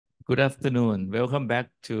Good afternoon. Welcome back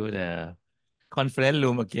to the conference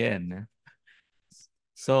room again.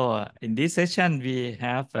 So in this session, we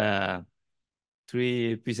have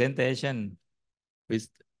three presentations with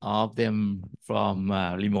all of them from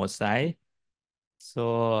remote site.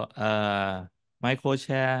 So my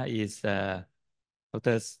co-chair is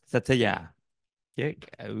Dr. Satya. Okay,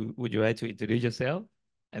 would you like to introduce yourself?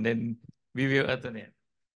 And then we will alternate.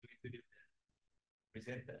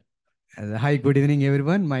 Presenter. Hi, good evening,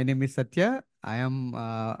 everyone. My name is Satya. I am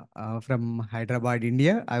from Hyderabad,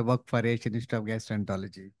 India. I work for Asian Institute of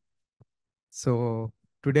Gastroenterology. So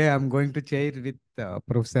today I'm going to chair with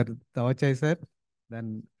Professor Tawachai sir.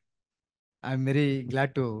 Then I'm very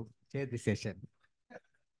glad to chair this session.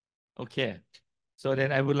 Okay, so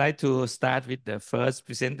then I would like to start with the first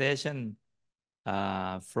presentation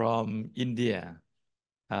from India,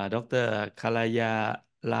 Dr. Kalaya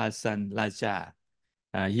Lasan Raja.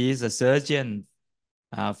 He is a surgeon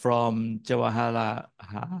from Jawaharlal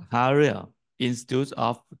Institute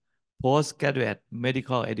of Postgraduate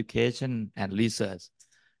Medical Education and Research,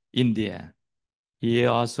 India. He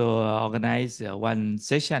also organized one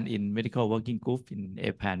session in medical working group in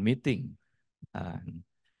APAN meeting.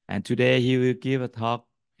 And today he will give a talk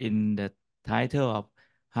in the title of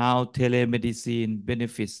How Telemedicine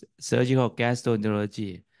Benefits Surgical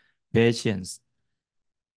Gastroenterology Patients.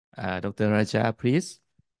 Dr. Raja, please.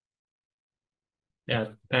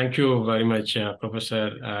 Yeah, thank you very much,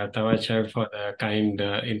 Professor Tawachar, for the kind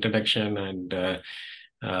introduction, and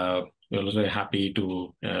we're also happy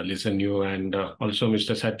to listen to you, and also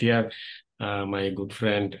Mr. Satya, my good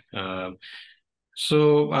friend.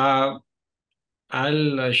 So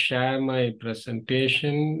I'll share my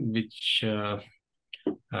presentation, which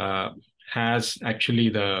has actually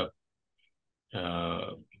the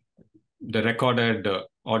recorded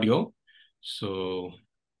audio. So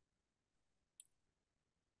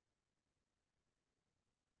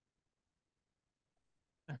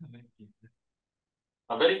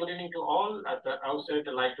a very good evening to all. At the outset,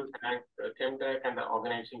 I'd like to thank the TEMDEC and the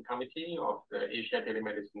organizing committee of the Asia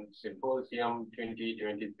Telemedicine Symposium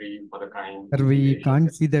 2023 for the kind. Sir, we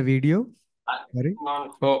can't see the video. Sorry.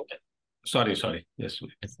 Oh, sorry. Yes.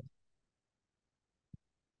 Yes, sir.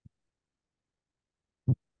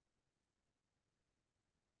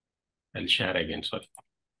 I'll share again, sorry.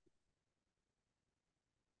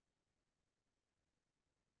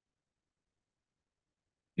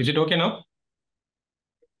 Is it okay now?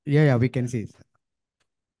 Yeah, we can see.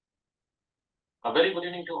 A very good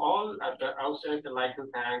evening to all. At the outset, I'd like to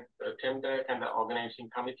thank the TEMDEC and the organizing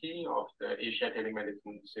committee of the Asia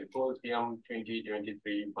Telemedicine Symposium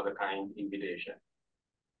 2023 for the kind invitation.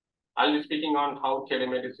 I'll be speaking on how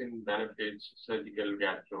telemedicine benefits surgical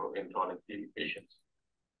gastroenterology patients.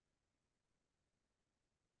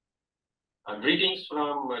 Greetings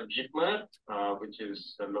from Jipmer, which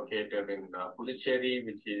is located in Puducherry,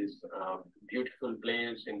 which is a beautiful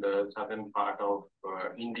place in the southern part of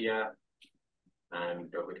India,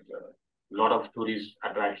 and with a lot of tourist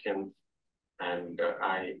attractions. And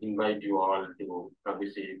I invite you all to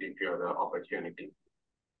visit if you have the opportunity.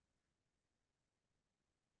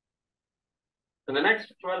 In the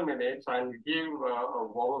next 12 minutes, I'll give an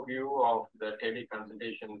overview of the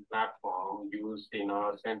teleconsultation platform used in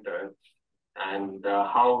our center and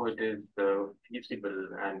how it is feasible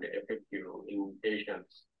and effective in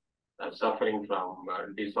patients suffering from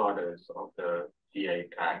disorders of the GI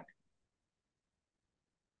tract.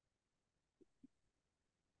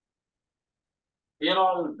 We are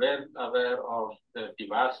all well aware of the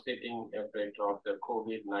devastating effect of the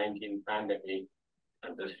COVID-19 pandemic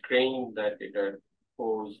and the strain that it has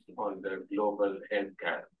posed on the global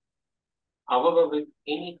healthcare. However, with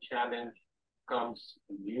any challenge comes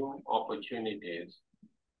new opportunities,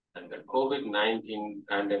 and the COVID-19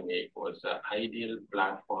 pandemic was the ideal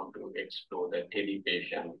platform to explore the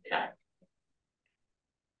telepatient care.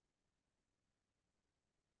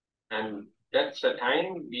 And that's the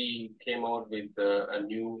time we came out with a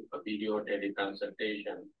new video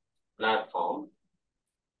teleconsultation platform,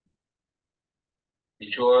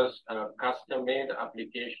 which was a custom-made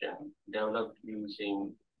application developed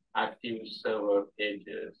using active server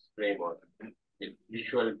pages framework with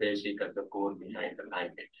Visual Basic as the core behind the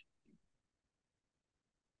language.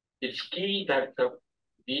 It's key that the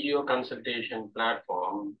video consultation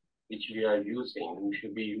platform which we are using, we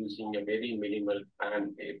should be using a very minimal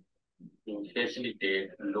bandwidth to facilitate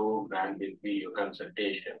low bandwidth video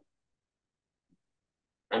consultation.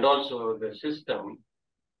 And also the system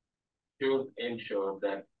should ensure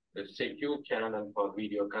that the secure channel for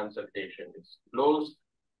video consultation is closed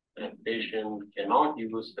and patient cannot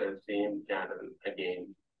use the same channel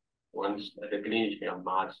again once the clinician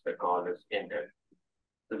marks the call is ended.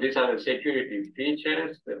 So these are the security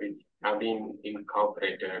features which have been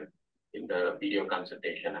incorporated in the video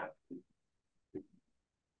consultation app.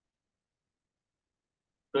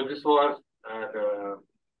 So this was the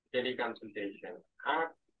teleconsultation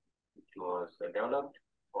app, which was developed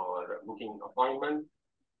for booking appointment,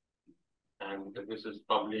 and this is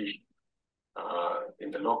published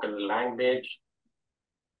in the local language.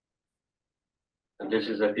 And this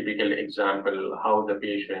is a typical example how the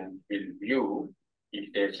patient will view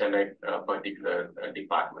if they select a particular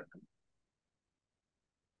department.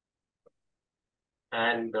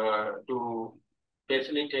 And to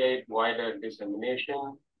facilitate wider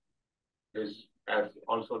dissemination, this has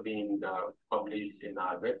also been published in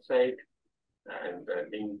our website, and the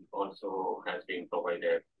link also has been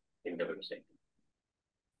provided in the website.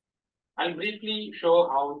 I'll briefly show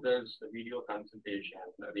how this video consultation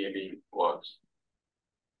really works.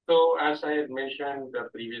 So as I had mentioned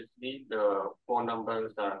previously, the phone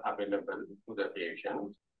numbers are available to the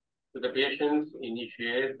patients. So the patients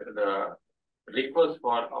initiate the request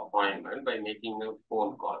for appointment by making a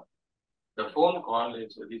phone call. The phone call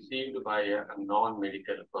is received by a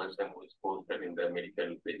non-medical person who is posted in the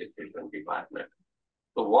medical registration department.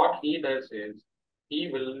 So what he does is he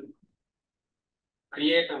will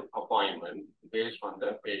create an appointment based on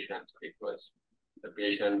the patient's request. The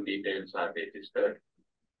patient details are registered,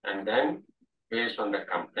 and then based on the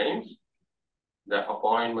complaints, the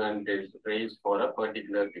appointment is raised for a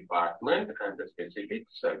particular department and a specific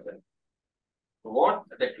surgeon. What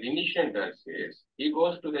the clinician does is he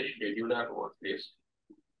goes to the scheduler work list,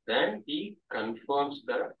 then he confirms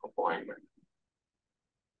the appointment.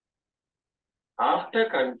 After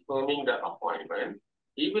confirming the appointment,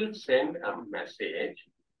 he will send a message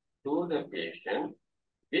to the patient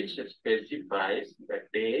which specifies the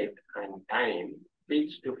date and time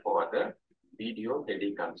fixed for the video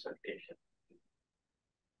teleconsultation.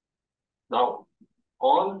 Now,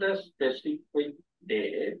 on the specific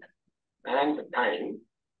date and time,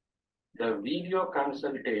 the video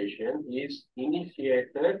consultation is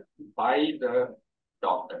initiated by the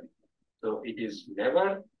doctor. So it is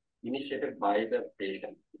never initiated by the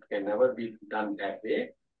patient. It can never be done that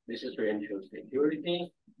way. This is to ensure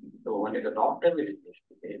security. So only the doctor will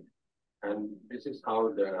investigate. And this is how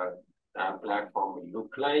the platform will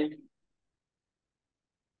look like.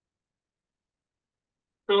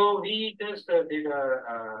 So we just did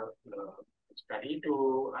a study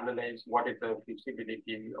to analyze what is the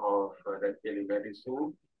feasibility of the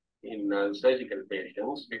telemedicine in surgical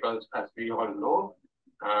patients, because as we all know,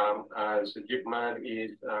 Jipmer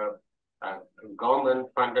is a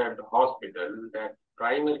government-funded hospital that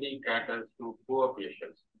primarily caters to poor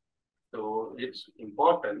patients. So it's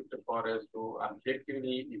important for us to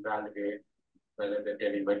objectively evaluate whether the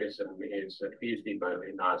telemedicine is feasible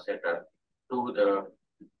in our setup to the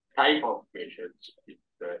type of patients which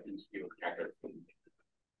the institute caters to.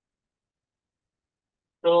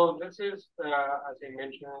 So this is, as I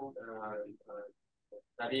mentioned,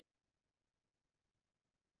 study.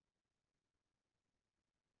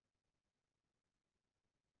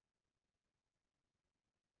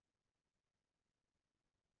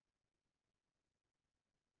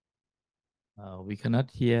 We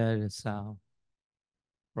cannot hear the sound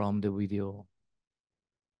from the video.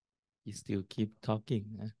 You still keep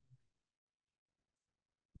talking.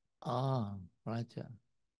 Ah, Raja.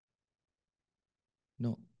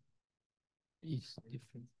 No, it's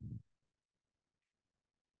different.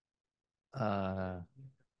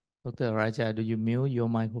 Dr. Raja, do you mute your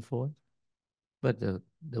microphone? But the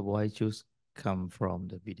voice just come from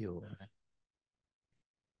the video. Right?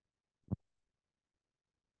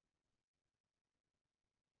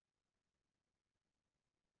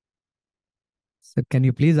 So can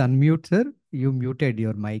you please unmute, sir? You muted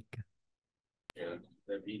your mic.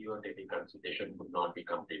 The video teleconsultation could not be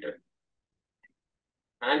completed.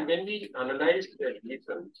 And when we analyze the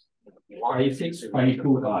reasons why it is failure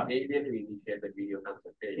to initiate the video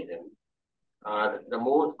consultation, the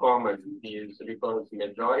most common is because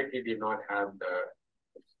majority did not have the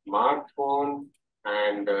smartphone,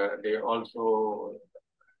 and they also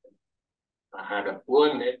had a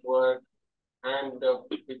poor network, and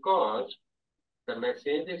because the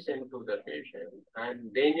message is sent to the patient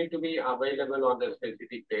and they need to be available on the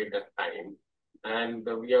specific date and time. And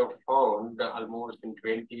we have found almost in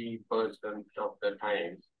 20% of the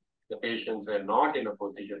times, the patients are not in a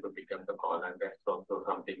position to pick up the call, and that's also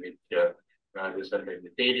something which resulted in the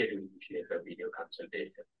failure to initiate a video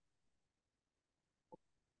consultation.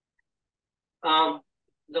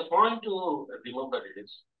 The point to remember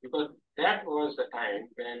is, because that was the time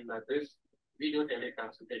when this video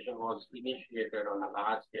teleconsultation was initiated on a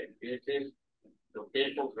large scale basis. The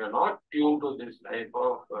patients were not tuned to this type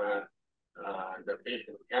of the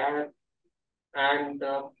patient care. And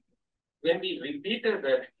when we repeated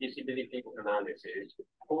that feasibility analysis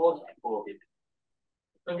post-COVID,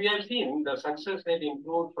 so we have seen the success rate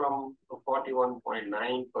improved from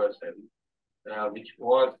 41.9%, which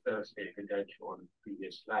was the statement I showed on the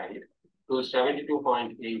previous slide, to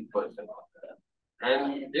 72.8%.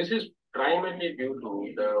 And this is primarily due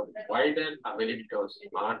to the wider availability of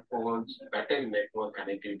smartphones, better network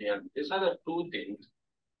connectivity, and these are the two things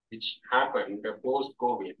which happened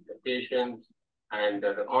post-COVID. The patients and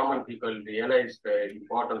the common people realized the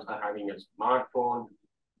importance of having a smartphone,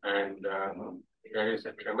 and there is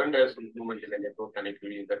a tremendous improvement in the network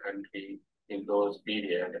connectivity in the country in those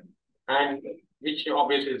periods, and which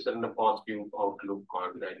obviously is in a positive outlook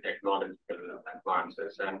on the technological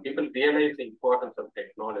advances. And people realize the importance of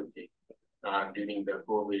technology during the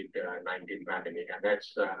COVID-19 pandemic. And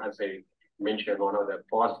that's, as I mentioned, one of the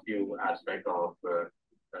positive aspects of the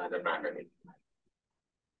pandemic.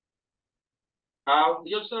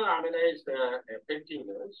 We also analyzed the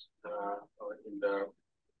effectiveness in the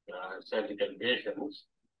surgical patients.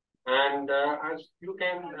 And as you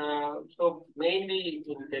can, so mainly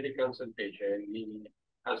in teleconsultation, we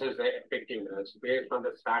assess the effectiveness based on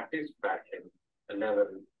the satisfaction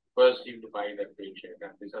level perceived by the patient.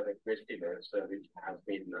 And these are the questionnaires which have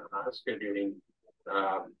been asked during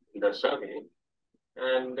the survey.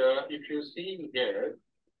 And if you see here,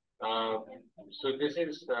 so this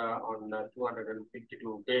is on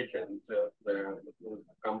 252 patients who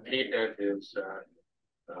completed this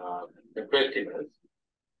the questionnaires,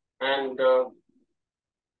 and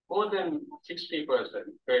more than 60% felt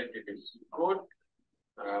it is good,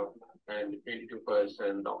 and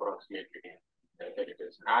 22% approximately that it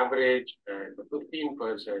is average, and 15%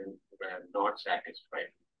 were not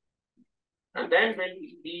satisfied. And then when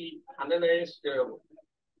we analyzed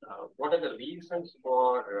what are the reasons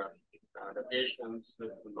for the patients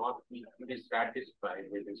to not be fully satisfied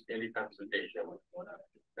with this teleconsultation,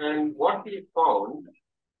 and what we found,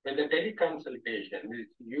 when the teleconsultation is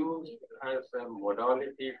used as a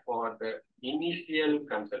modality for the initial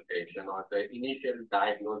consultation or the initial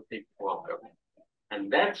diagnostic workup,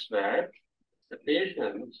 and that's where the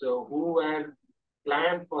patients who were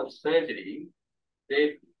planned for surgery,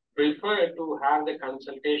 they prefer to have the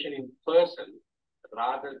consultation in person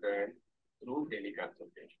rather than through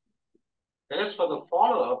teleconsultation. Whereas for the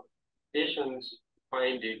follow-up, patients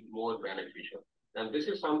find it more beneficial. And this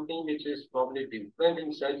is something which is probably different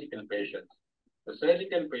in surgical patients. The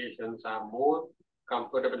surgical patients are more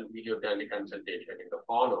comfortable with video teleconsultation in the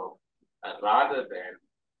follow-up rather than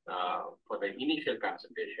for the initial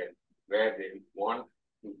consultation, where they want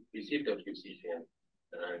to visit the physician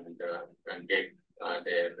and get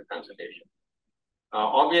their consultation.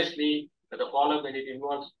 Obviously, the follow-up, when it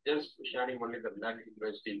involves just sharing only the blood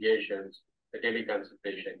investigations, the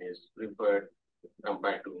teleconsultation is preferred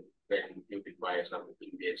compared to when you require some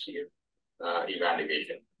invasive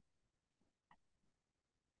evaluation.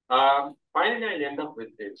 Finally, I end up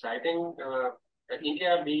with this. I think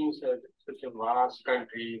India being such a vast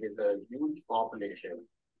country with a huge population,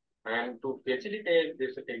 and to facilitate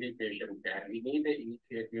this telepatient care, we need the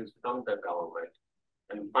initiatives from the government.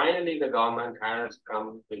 And finally, the government has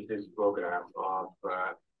come with this program of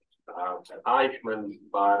Ayushman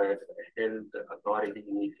Bharat Health Authority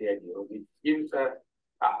Initiative, which gives a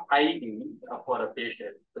ID for a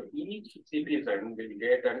patient. So each citizen will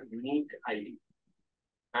get a unique ID.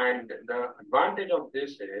 And the advantage of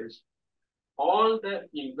this is all the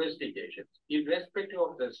investigations, irrespective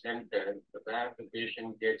of the center where the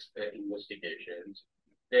patient gets the investigations,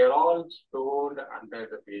 they're all stored under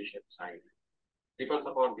the patient's ID, depends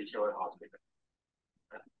upon whichever hospital.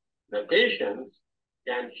 The patients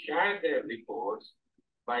can share their reports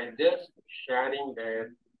by just sharing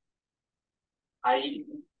their ID.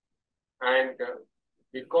 And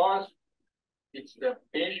because it's the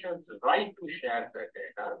patient's right to share the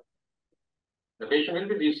data, the patient will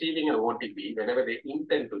be receiving an OTP whenever they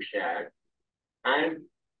intend to share, and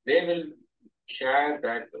they will share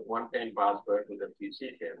that one-time password to the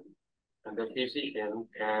physician, and the physician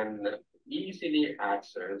can easily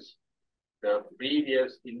access the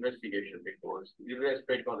previous investigation reports,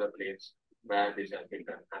 irrespective of the place where this has been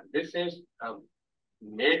done. And this is a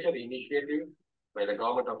major initiative by the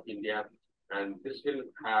government of India, and this will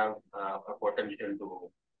have a potential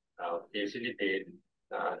to facilitate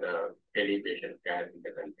the telepatient care in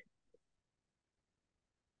the country.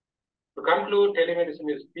 To conclude, telemedicine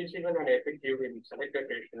is feasible and effective in selected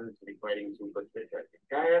patients requiring super specialty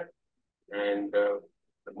care, and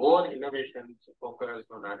The more innovations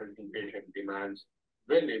focused on addressing patient demands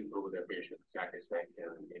will improve the patient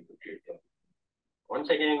satisfaction in the future. Once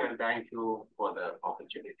again, and thank you for the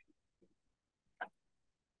opportunity.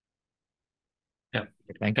 Yeah,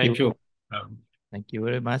 thank Thank you. you. Thank you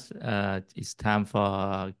very much. It's time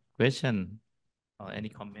for question or any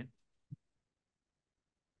comment.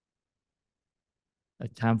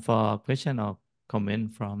 Time for question or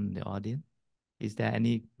comment from the audience. Is there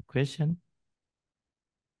any question?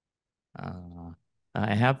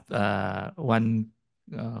 I have one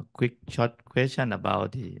quick short question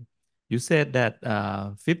about you said that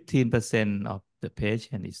 15% of the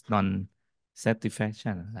patient is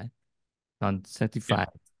non-satisfaction, right? Non-satisfied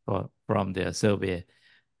from the survey.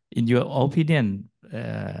 In your opinion,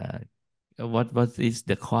 what is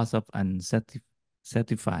the cause of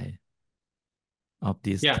unsatisfied of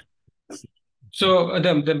this? Yeah. So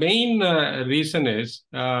the main reason is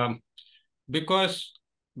because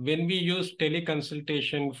when we use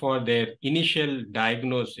teleconsultation for their initial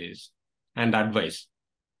diagnosis and advice,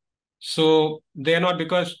 so they are not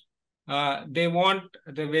because they want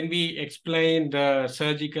when we explain the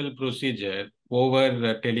surgical procedure over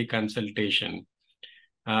the teleconsultation,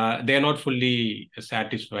 they are not fully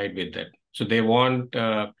satisfied with that. So they want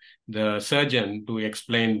the surgeon to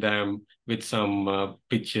explain them with some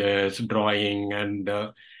pictures, drawing, and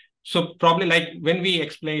so probably like when we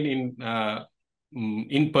explain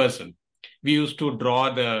in person, we used to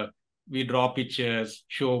draw pictures,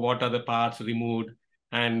 show what are the parts removed,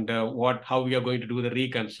 and how we are going to do the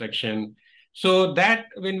reconstruction. So that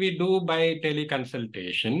when we do by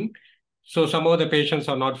teleconsultation, so some of the patients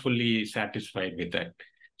are not fully satisfied with that.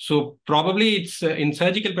 So probably it's in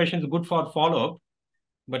surgical patients good for follow-up,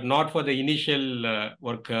 but not for the initial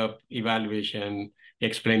workup, evaluation,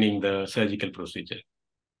 explaining the surgical procedure.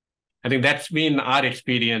 I think that's been our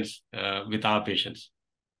experience with our patients.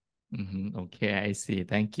 Okay, I see.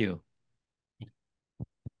 Thank you.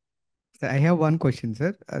 So I have one question,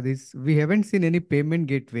 sir. We haven't seen any payment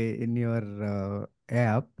gateway in your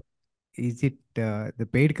app. Is it the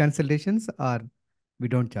paid consultations or we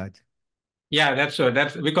don't charge? Yeah, that's so.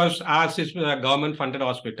 That's because ours is a government-funded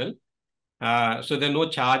hospital, so there are no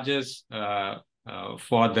charges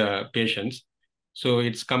for the patients. So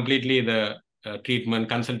it's completely the treatment,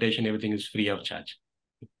 consultation, everything is free of charge.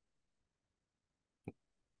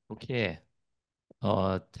 Okay.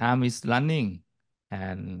 Time is running,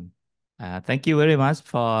 and thank you very much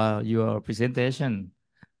for your presentation.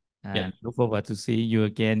 And look forward to see you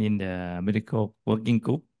again in the medical working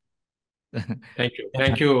group. Thank you.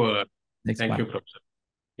 Thank you. Next Thank you, month. Professor.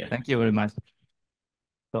 Yeah. Thank you very much.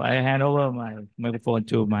 So I hand over my microphone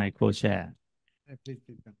to my co-chair. Please.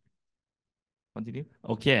 Continue.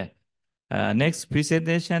 Okay. Next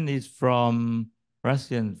presentation is from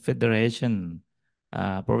Russian Federation,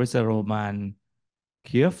 Professor Roman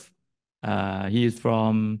Kiev. He is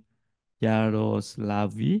from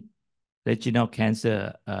Yaroslavl Regional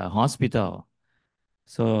Cancer Hospital.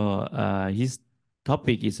 So his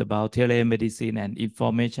topic is about telemedicine and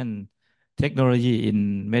information technology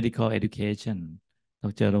in medical education.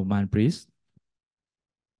 Dr. Roman, please.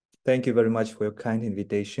 Thank you very much for your kind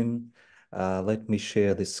invitation. Let me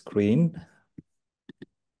share the screen.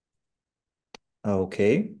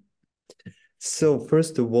 Okay. So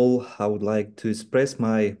first of all, I would like to express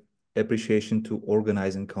my appreciation to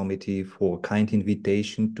organizing committee for kind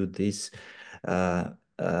invitation to this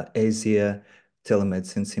Asia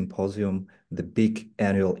Telemedicine Symposium, the big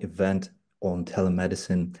annual event on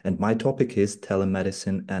telemedicine. And my topic is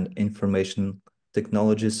telemedicine and information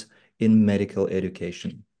technologies in medical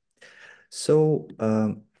education. So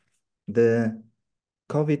the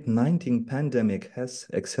COVID-19 pandemic has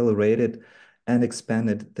accelerated and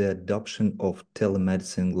expanded the adoption of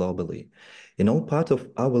telemedicine globally. In all parts of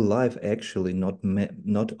our life, actually, not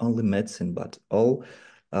only medicine, but all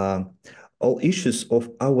issues of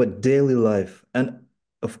our daily life. And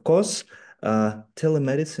of course,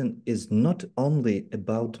 telemedicine is not only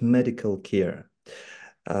about medical care.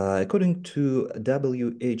 According to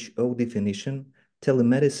WHO definition,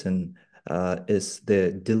 telemedicine is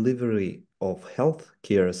the delivery of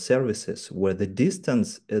healthcare services where the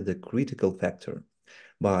distance is the critical factor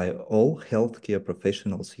by all healthcare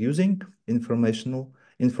professionals using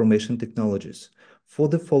information technologies for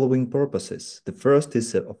the following purposes. The first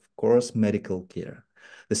is, of course, medical care.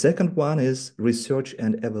 The second one is research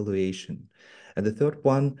and evaluation. And the third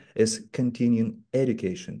one is continuing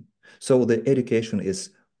education. So the education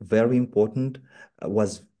is very important,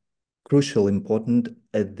 was crucial important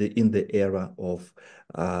in the era of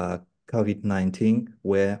COVID-19,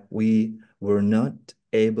 where we were not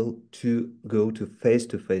able to go to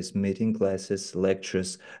face-to-face meeting classes,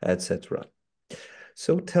 lectures, etc.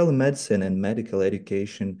 So telemedicine and medical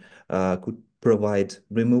education could provide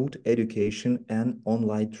remote education and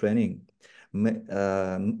online training.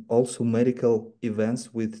 Also medical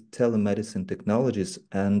events with telemedicine technologies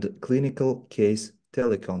and clinical case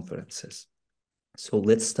teleconferences. So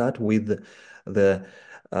let's start with the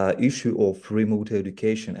issue of remote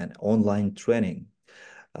education and online training.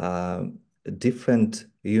 Different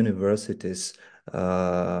universities,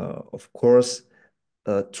 of course,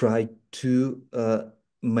 try to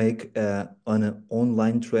make an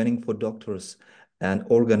online training for doctors and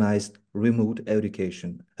organized remote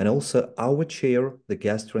education. And also our chair, the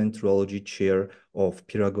gastroenterology chair of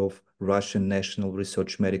Pirogov Russian National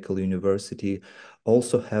Research Medical University,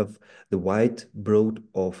 also have the wide broad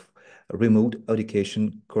of remote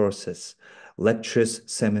education courses, lectures,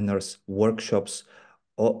 seminars, workshops,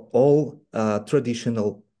 all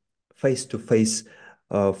traditional face-to-face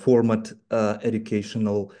format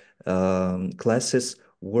educational classes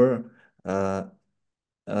uh,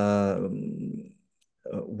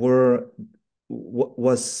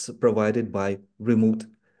 was provided by remote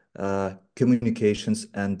communications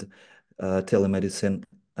and telemedicine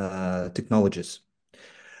technologies.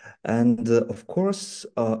 And of course,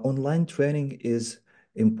 online training is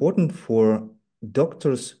important for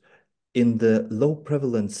doctors in the low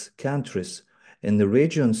prevalence countries, in the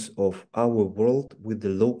regions of our world with the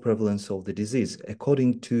low prevalence of the disease.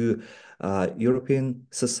 According to European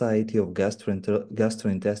Society of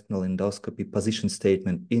Gastrointestinal Endoscopy position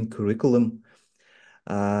statement in curriculum,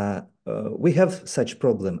 we have such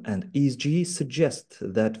problem, and ESG suggests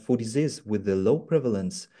that for disease with the low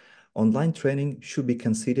prevalence, online training should be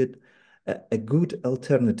considered a good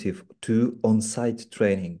alternative to on-site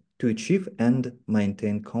training to achieve and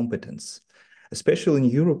maintain competence, especially in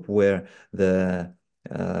Europe, where the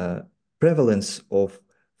prevalence of,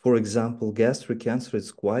 for example, gastric cancer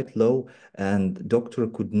is quite low, and doctor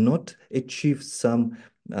could not achieve some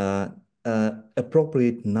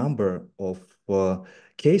appropriate number of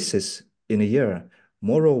cases in a year.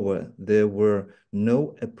 Moreover, there were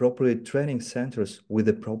no appropriate training centers with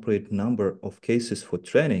appropriate number of cases for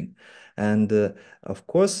training. And of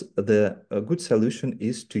course, the good solution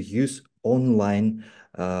is to use online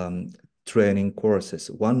training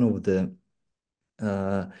courses. One of the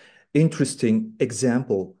interesting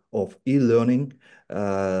example of e-learning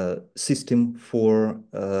system for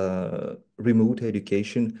remote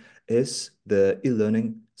education is the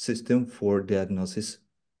e-learning system for diagnosis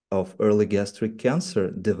of early gastric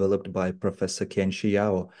cancer developed by Professor Kenshi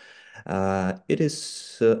Yao. It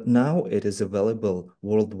is now it is available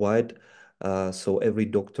worldwide, so every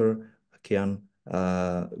doctor can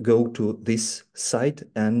go to this site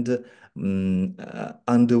and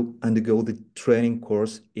undergo the training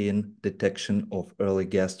course in detection of early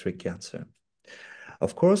gastric cancer.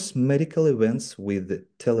 Of course, medical events with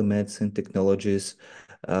telemedicine technologies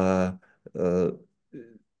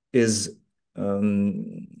is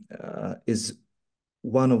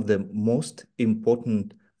one of the most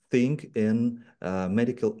important thing in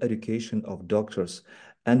medical education of doctors.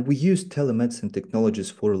 And we use telemedicine technologies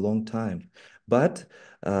for a long time. But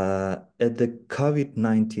at the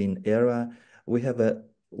COVID-19 era, we have a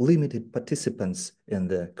limited participants in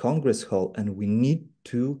the Congress Hall, and we need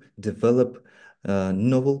to develop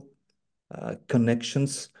novel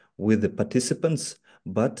connections with the participants,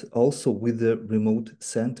 but also with the remote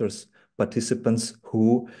centers participants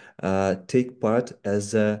who take part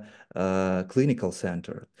as a clinical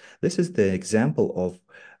center. This is the example of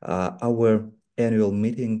our annual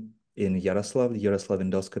meeting in Yaroslav, the Yaroslav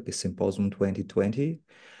Endoscopy Symposium 2020.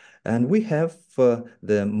 And we have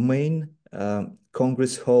the main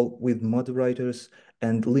Congress Hall with moderators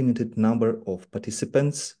and limited number of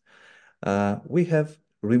participants. We have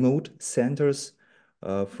remote centers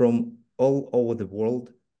from all over the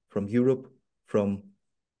world, from Europe, from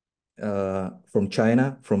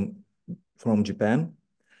China, from Japan,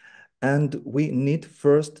 and we need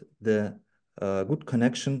first the good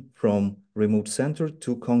connection from remote center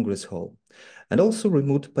to Congress Hall, and also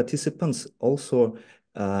remote participants also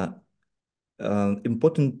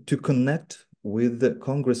important to connect with the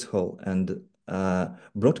Congress Hall, and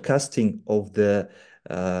broadcasting of the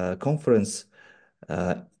conference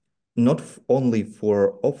not only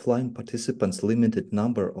for offline participants, limited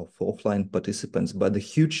number of offline participants, but the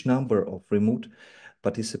huge number of remote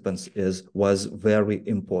participants was very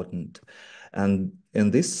important. And in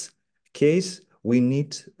this case, we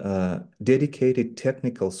need a dedicated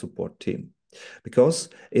technical support team, because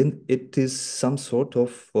it is some sort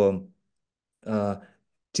of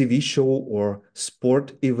TV show or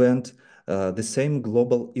sport event the same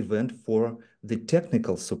global event for the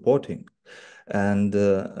technical supporting. And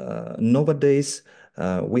nowadays,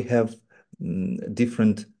 we have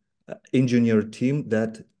different engineer team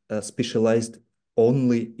that specialized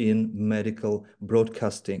only in medical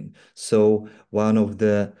broadcasting. So one of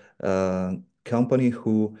the company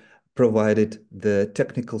who provided the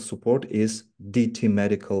technical support is DT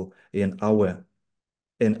Medical in our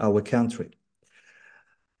country.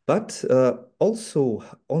 But also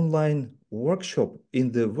online workshop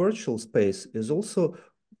in the virtual space is also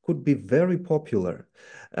could be very popular.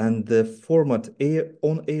 And the format,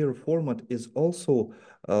 on-air format is also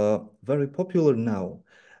very popular now.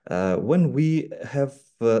 When we have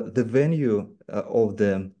the venue of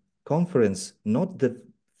the conference, not the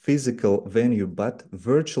physical venue, but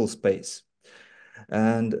virtual space.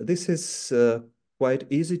 And this is quite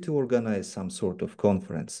easy to organize some sort of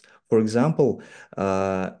conference. For example,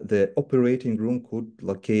 the operating room could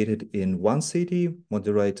located in one city,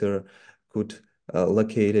 moderator could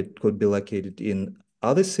be located in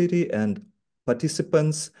other city, and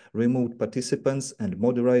participants, remote participants and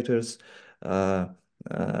moderators can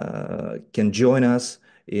join us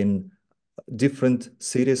in different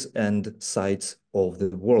cities and sites of the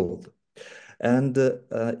world. And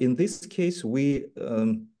in this case,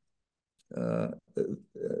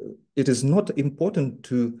 it is not important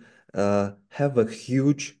to have a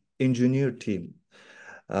huge engineer team.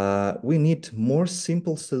 We need more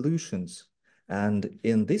simple solutions. And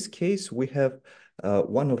in this case, we have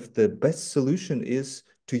one of the best solution is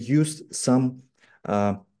to use some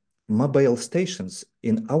mobile stations.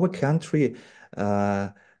 In our country,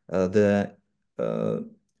 the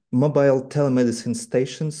mobile telemedicine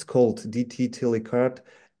stations called DT Telecard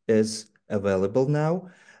is available now.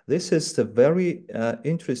 This is a very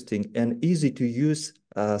interesting and easy to use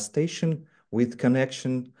station with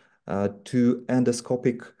connection to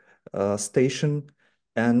endoscopic station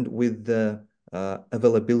and with the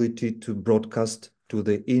availability to broadcast to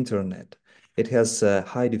the internet. It has a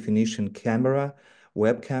high definition camera,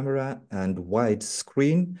 web camera, and wide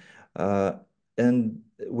screen, and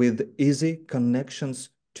with easy connections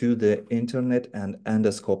to the internet and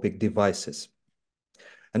endoscopic devices.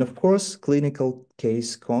 And of course, clinical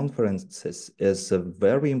case conferences is a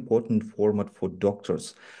very important format for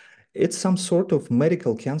doctors. It's some sort of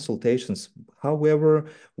medical consultations. However,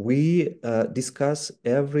 we discuss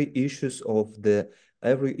every issue of the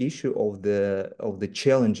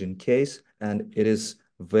challenging case, and it is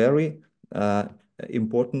very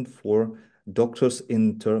important for doctors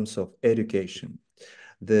in terms of education.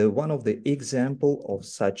 One of the example of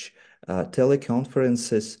such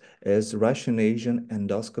teleconferences is Russian Asian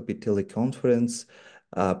Endoscopy Teleconference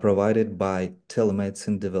provided by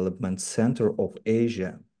Telemedicine Development Center of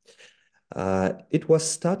Asia. It was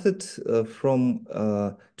started from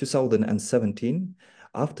 2017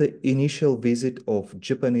 after initial visit of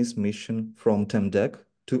Japanese mission from TEMDEC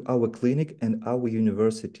to our clinic and our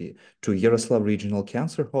university, to Yaroslav Regional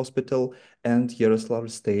Cancer Hospital and Yaroslav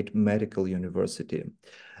State Medical University.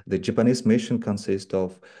 The Japanese mission consists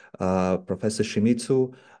of Professor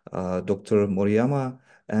Shimizu, Dr. Moriyama,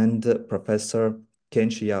 and Professor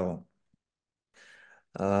Kenshi Yao.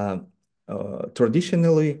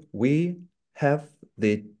 Traditionally, we have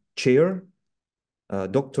the chair,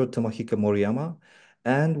 Dr. Tomohiko Moriyama,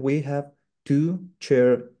 and we have two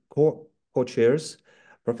co-chairs,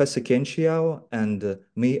 Professor Kenshi and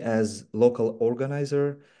me as local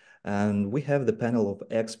organizer. And we have the panel of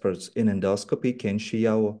experts in endoscopy, Kenshi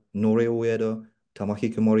Nori Uedo,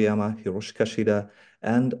 Tomohiko Moriyama, Hiroshi Kashida,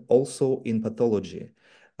 and also in pathology.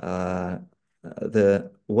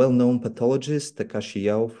 The well-known pathologist, Takashi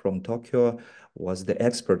Yao from Tokyo, was the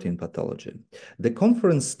expert in pathology. The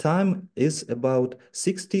conference time is about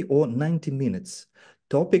 60 or 90 minutes.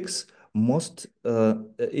 Topics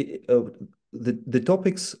the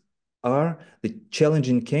topics are the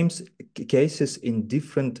challenging cases in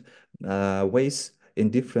different ways, in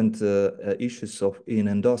different issues in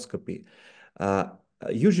endoscopy.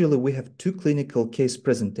 Usually we have 2 clinical case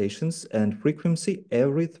presentations and frequency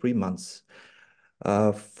every 3 months.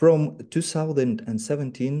 From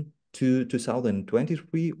 2017 to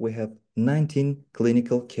 2023, we have 19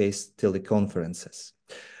 clinical case teleconferences.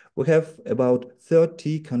 We have about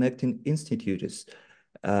 30 connecting institutions,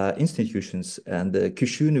 and the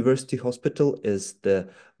Kyushu University Hospital is the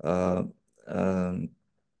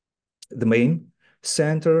main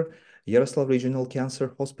center. Yaroslav Regional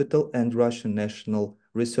Cancer Hospital and Russian National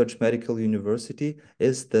Research Medical University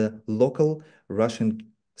is the local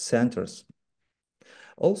Russian centers.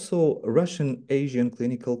 Also, Russian Asian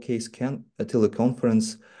Clinical Case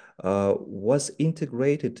teleconference was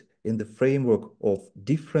integrated in the framework of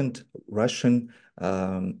different Russian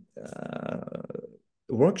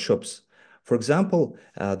workshops. For example,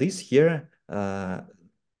 this year, our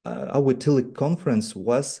teleconference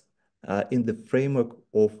was in the framework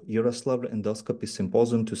of Yaroslav Endoscopy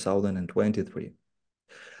Symposium 2023.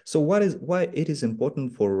 So why it is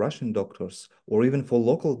important for Russian doctors or even for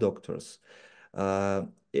local doctors?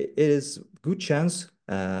 It is good chance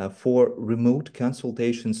for remote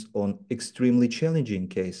consultations on extremely challenging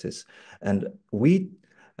cases, and we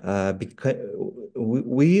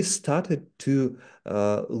started to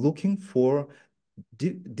looking for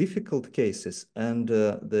difficult cases, and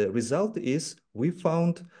the result is we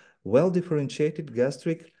found well-differentiated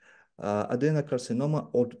gastric adenocarcinoma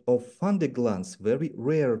of funded glands, very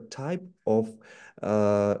rare type of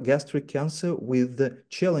gastric cancer with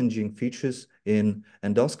challenging features in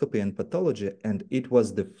endoscopy and pathology, and it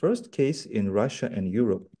was the first case in Russia and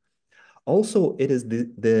Europe. Also, it is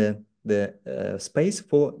the space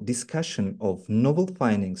for discussion of novel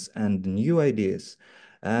findings and new ideas.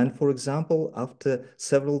 And for example, after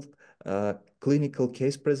several clinical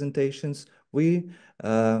case presentations, we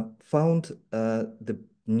found the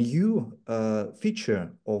new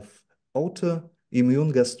feature of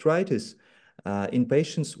autoimmune gastritis in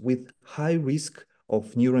patients with high risk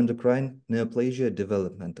of neuroendocrine neoplasia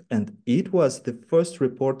development. And it was the first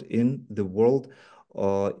report in the world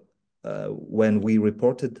when we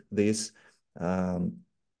reported this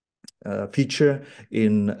feature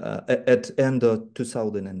at end of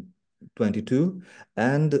 2022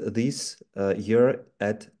 and this year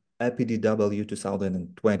at APDW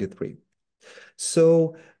 2023.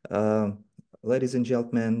 So, ladies and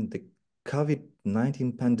gentlemen, the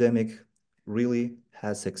COVID-19 pandemic really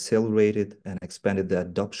has accelerated and expanded the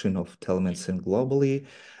adoption of telemedicine globally,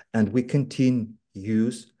 and we continue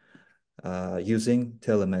using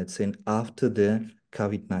telemedicine after the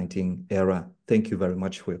COVID-19 era. Thank you very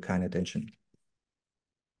much for your kind attention.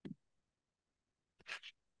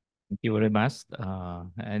 Thank you very much.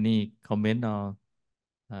 Any comment or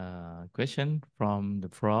question from the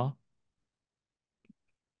floor?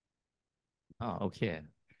 Oh, okay.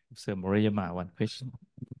 Sir Moriyama, one question.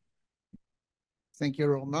 Thank you,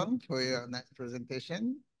 Roman, for your nice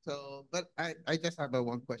presentation. So, but I just have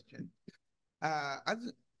one question.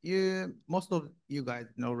 As most of you guys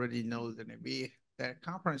already know that the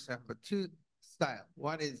conference have two styles.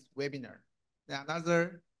 One is webinar. The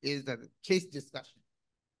another is the case discussion.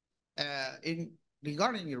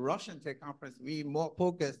 Regarding the Russian Tech Conference, we more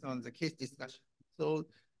focused on the case discussion. So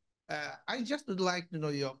I just would like to know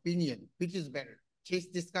your opinion. Which is better, case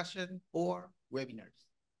discussion or webinars?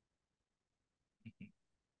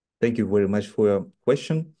 Thank you very much for your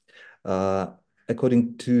question.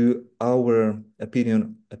 According to our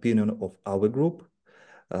opinion of our group,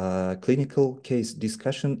 clinical case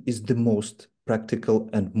discussion is the most practical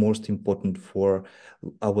and most important for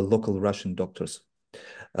our local Russian doctors.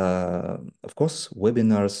 Of course,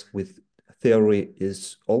 webinars with theory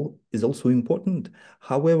is also important.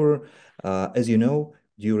 However, as you know,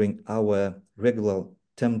 during our regular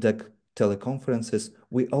TEMDEC teleconferences,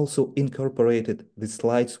 we also incorporated the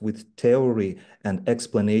slides with theory and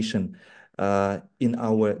explanation in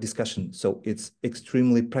our discussion. So it's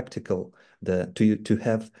extremely practical to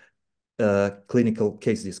have a clinical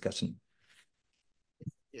case discussion.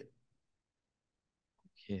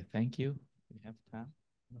 Okay, thank you. We have time.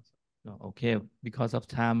 No, okay, because of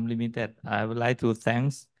time limited, I would like to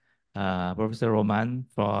thank Professor Roman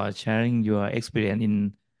for sharing your experience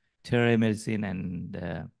in telemedicine and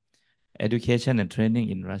education and training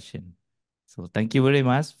in Russian. So thank you very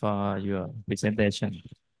much for your presentation.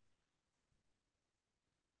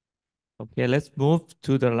 Okay, let's move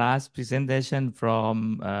to the last presentation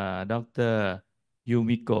from Dr.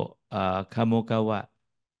 Yumiko Kamokawa.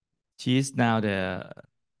 She is now the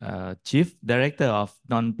Chief Director of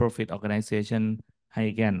non-profit organization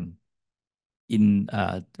Heigen in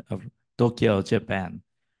Tokyo, Japan.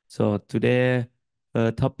 So today,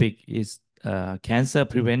 the topic is cancer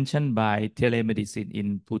prevention by telemedicine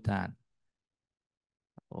in Bhutan.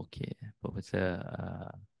 Okay, Professor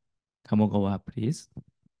Kamokawa, please.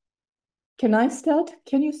 Can I start?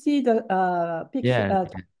 Can you see the picture?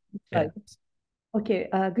 Yeah. Okay,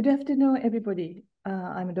 good afternoon, everybody.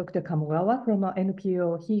 I'm Dr. Kamogawa from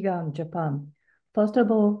NPO Higan, Japan. First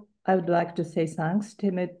of all, I would like to say thanks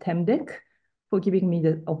to TEMDEC for giving me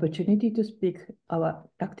the opportunity to speak our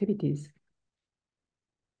activities.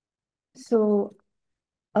 So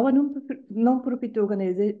our non-profit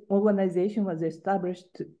organization was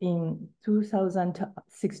established in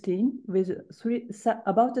 2016 with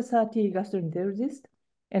about 30 gastroenterologists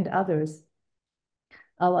and others.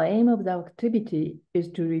 Our aim of the activity is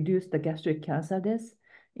to reduce the gastric cancer deaths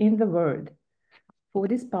in the world. For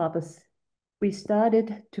this purpose, we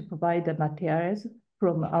started to provide the materials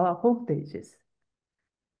from our home pages.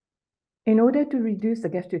 In order to reduce the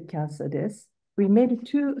gastric cancer deaths, we made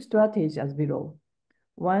two strategies as below.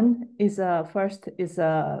 One is first is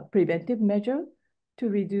a preventive measure to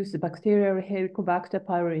reduce the bacterial Helicobacter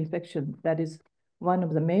pylori infection. That is one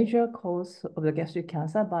of the major causes of the gastric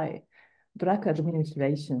cancer by drug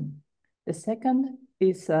administration. The second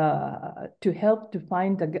is to help to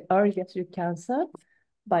find the early gastric cancer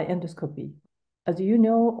by endoscopy. As you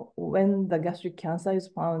know, when the gastric cancer is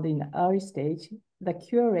found in early stage, the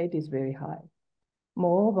cure rate is very high.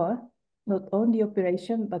 Moreover, not only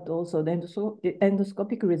operation, but also the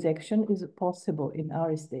endoscopic resection is possible in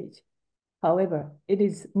early stage. However, it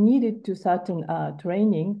is needed to certain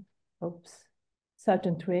trainings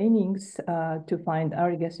to find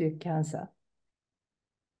early gastric cancer.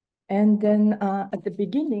 And then at the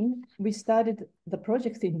beginning, we started the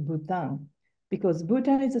project in Bhutan because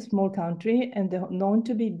Bhutan is a small country and known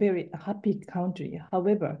to be very happy country.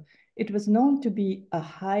 However, it was known to be a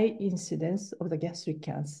high incidence of the gastric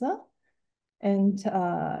cancer and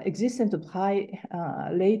existence of high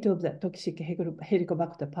rate of the toxic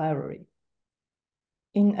Helicobacter pylori.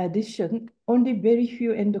 In addition, only very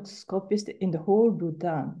few endoscopists in the whole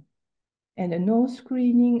Bhutan, and no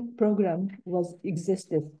screening program was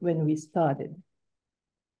existed when we started.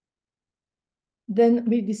 Then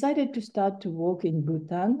we decided to start to work in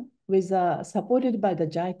Bhutan with supported by the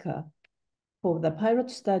JICA for the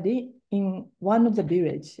pilot study in one of the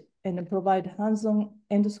village and provide hands-on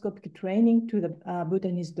endoscopic training to the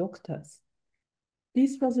Bhutanese doctors.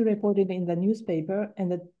 This was reported in the newspaper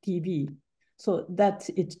and the TV, so that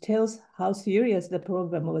it tells how serious the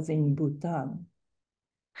program was in Bhutan.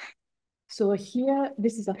 So here,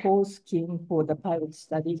 this is a whole scheme for the pilot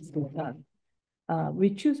study in Bhutan.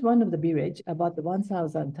 We choose one of the village, about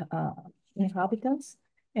 1,000 inhabitants,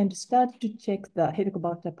 and start to check the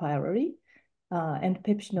Helicobacter pylori and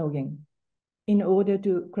pepsinogen in order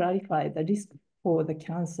to clarify the risk for the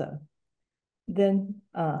cancer. Then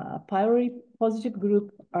pylori positive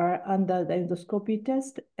group are under the endoscopy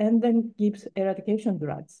test and then gives eradication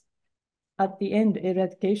drugs. At the end,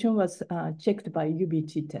 eradication was checked by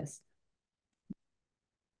UBT test.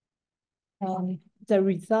 The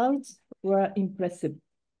results were impressive.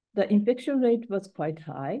 The infection rate was quite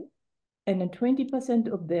high, and 20%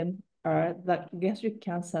 of them are the gastric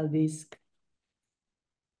cancer risk.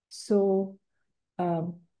 So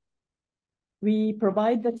we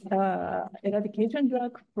provide the eradication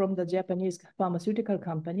drug from the Japanese pharmaceutical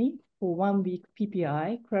company for 1 week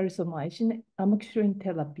PPI, clarithromycin, amoxicillin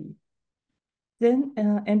therapy. Then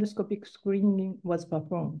endoscopic screening was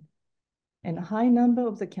performed, and a high number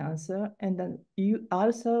of the cancer and then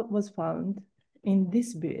ulcer was found in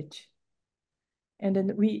this village. And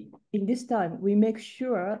then in this time, we make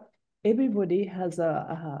sure everybody has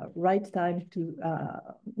a right time to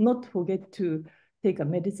not forget to take a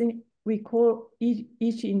medicine. We call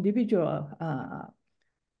each individual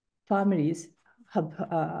families have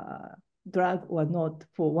drug or not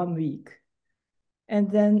for 1 week. And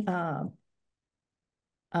then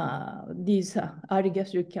these early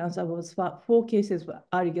gastric cancer was 4 cases of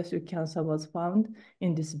early gastric cancer was found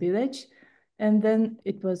in this village. And then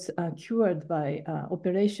it was cured by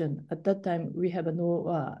operation. At that time, we have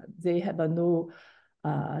they have no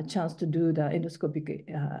chance to do the endoscopic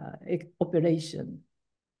operation.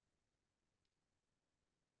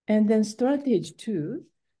 And then strategy 2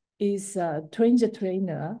 is train the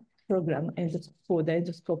trainer program for the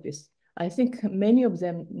endoscopists. I think many of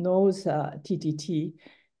them knows TTT.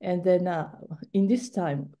 And then in this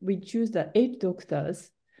time, we choose the 8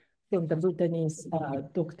 doctors from the Bhutanese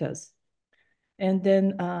doctors. And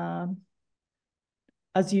then,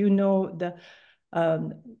 as you know,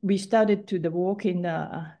 we started to the work in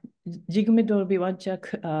Jigme Dorji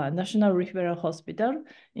Wanchak National Referral Hospital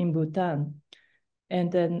in Bhutan. And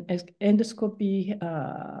then endoscopy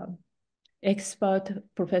expert,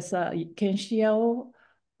 Professor Ken Xiao,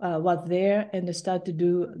 was there and started to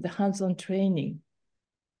do the hands-on training.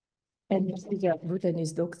 And these are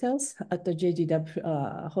Bhutanese doctors at the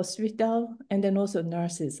JGW hospital, and then also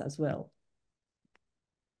nurses as well.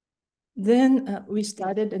 Then we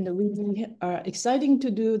started, and we are exciting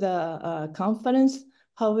to do the conference.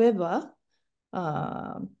 However,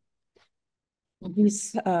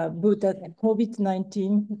 this Bhutan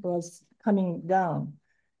COVID-19 was coming down,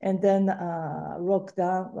 and then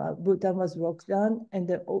Bhutan was locked down,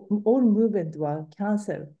 and all movements were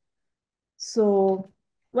canceled. So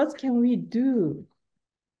what can we do?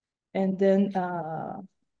 And then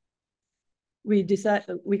we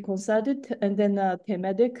consulted, and then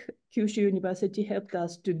Telemedicine, Kyushu University helped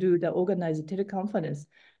us to do the organized teleconference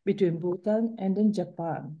between Bhutan and then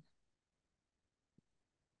Japan.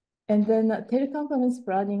 And then teleconference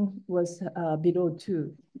planning was below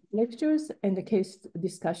 2, lectures and the case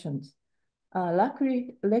discussions.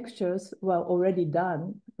 Luckily, lectures were already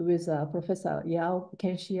done with Professor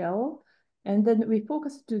Kenshi Yao, and then we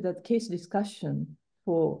focused to the case discussion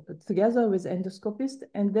together with endoscopist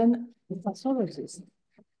and then the pathologist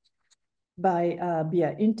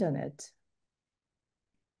via internet.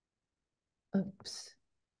 Oops.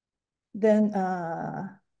 Then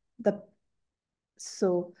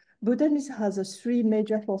Bhutan has 3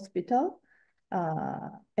 major hospitals,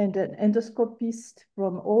 and an endoscopist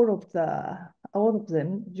from all of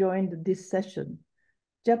them joined this session.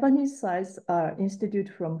 Japanese sites are institute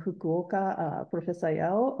from Fukuoka, Professor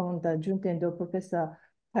Yao, on the Juntendo, Professor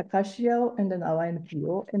Takashi Yao, and then our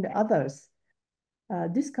NPO and others.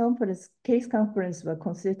 This case conference were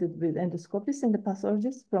consulted with endoscopists and the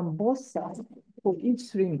pathologists from both sides for each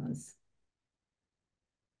 3 months.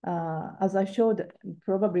 As I showed,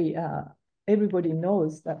 probably everybody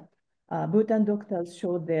knows that Bhutan doctors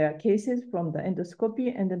showed their cases from the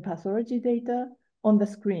endoscopy and then pathology data on the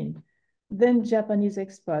screen. Then Japanese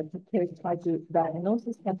experts try to diagnose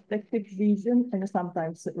suspected lesion and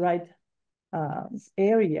sometimes write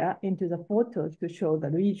area into the photos to show the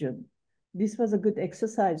region. This was a good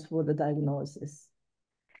exercise for the diagnosis.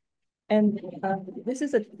 And this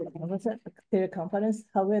is a teleconference.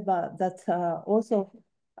 However, that also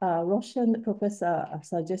Russian professor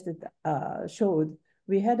suggested, showed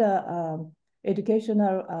we had a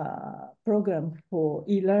educational program for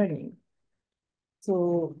e-learning.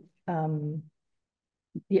 So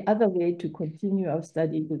the other way to continue our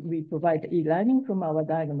study, we provide e-learning from our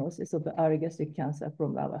diagnosis of the early gastric cancer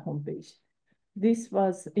from our homepage. This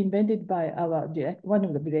was invented by one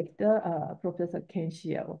of the director, Professor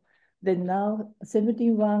Kenshi Yao. Then now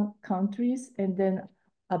 71 countries and then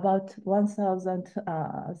about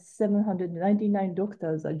 1,799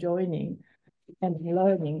 doctors are joining and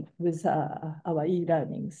learning with our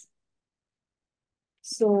e-learnings.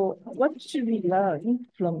 So what should we learn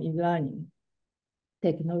from e-learning?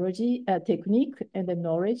 Technology, technique, and the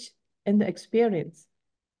knowledge and the experience.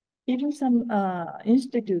 Even some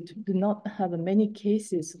institutes do not have many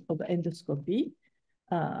cases of endoscopy,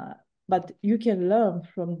 but you can learn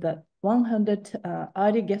from the 100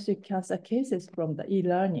 early gastric cancer cases from the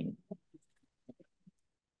e-learning.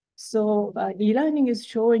 So e-learning is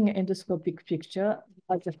showing an endoscopic picture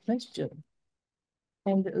as a question,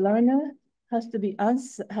 and the learner has to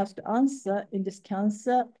answer in this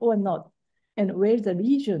cancer or not, and where the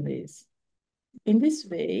region is. In this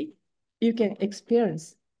way, you can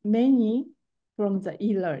experience many from the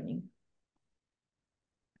e-learning.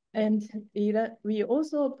 And we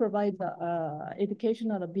also provide the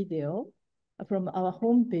educational video from our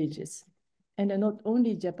home pages. And not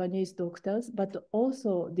only Japanese doctors, but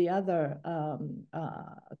also the other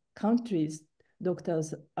countries'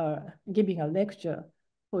 doctors are giving a lecture.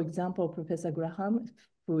 For example, Professor Graham,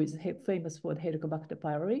 who is famous for Helicobacter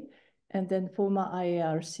pylori, and then former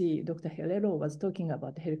IARC, Dr. Herrero, was talking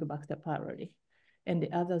about Helicobacter pylori, and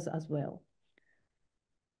the others as well.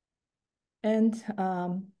 And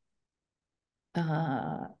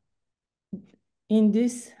in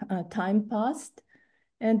this time passed,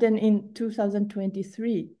 and then in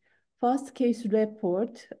 2023, first case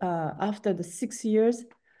report after the 6 years,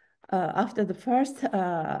 after the first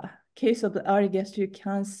case of the early gastric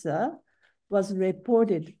cancer was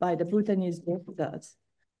reported by the Bhutanese doctors.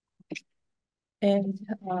 And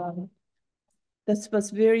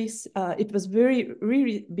it was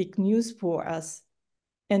really big news for us.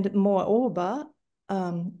 And moreover,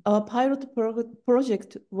 our pilot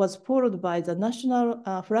project was followed by the national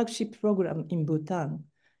flagship program in Bhutan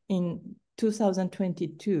in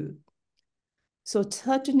 2022. So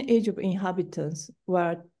certain age of inhabitants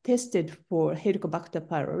were tested for Helicobacter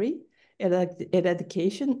pylori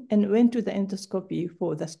eradication and went to the endoscopy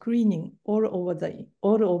for the screening all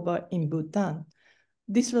over in Bhutan.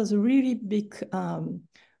 This was a really big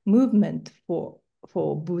movement for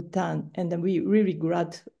Bhutan, and then we really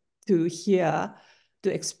glad to hear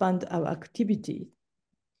to expand our activity.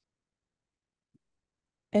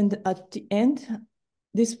 And at the end,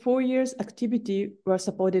 this 4 years activity were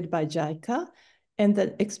supported by JICA, and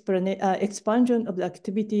the expansion of the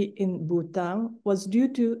activity in Bhutan was due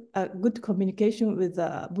to a good communication with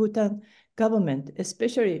the Bhutan government,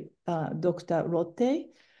 especially Dr. Rote,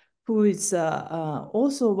 who is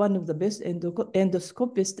also one of the best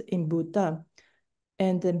endoscopists in Bhutan,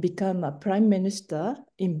 and then become a prime minister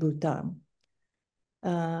in Bhutan.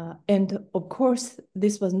 And of course,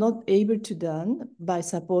 this was not able to done by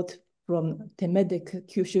support from Telemedicine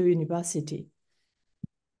Kyushu University.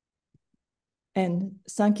 And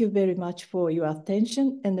thank you very much for your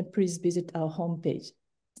attention, and please visit our homepage.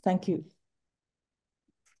 Thank you.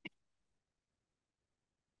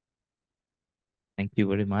 Thank you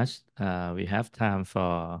very much. We have time for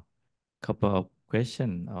a couple of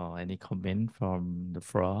questions or any comment from the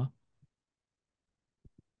floor.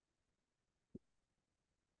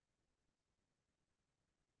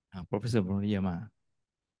 Professor Moriyama.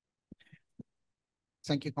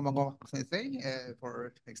 Thank you, Kamago Sensei,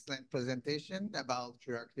 for excellent presentation about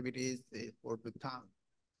your activities for Bhutan.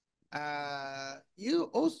 You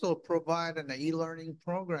also provide an e-learning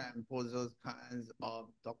program for those kinds of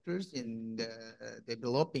doctors in the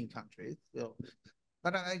developing countries. So,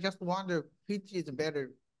 but I just wonder which is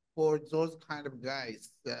better for those kind of guys,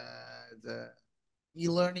 the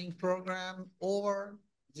e-learning program or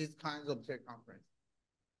these kinds of teleconference?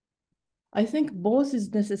 I think both is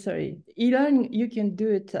necessary. E-learning, you can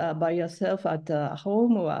do it by yourself at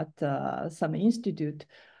home or at some institute.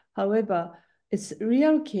 However, it's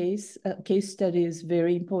real case study is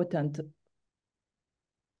very important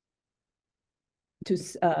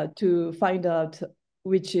to find out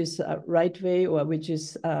which is right way or which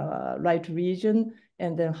is right region,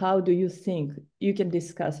 and then how do you think you can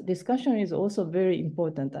discuss. Discussion is also very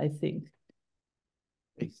important, I think.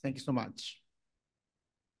 Thank you so much.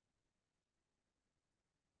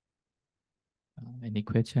 Any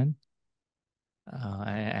question?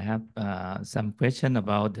 I have some question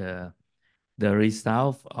about the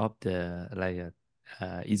result of the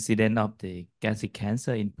incident of the gastric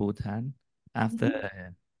cancer in Bhutan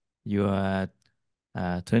after your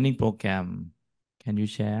training program. Can you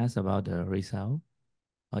share us about the result,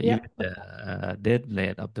 or Yeah. even the death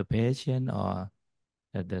rate of the patient, or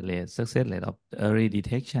the success rate of early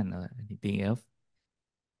detection, or anything else?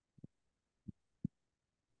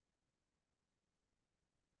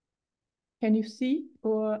 Can you see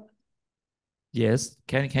or? Yes.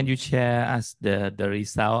 Can you share us the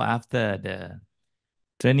result after the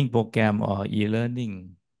training program or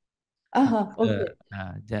e-learning Okay.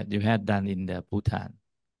 that you had done in the Bhutan?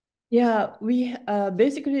 Yeah, we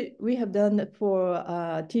basically we have done for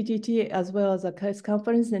TTT as well as a case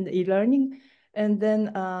conference and e-learning, and then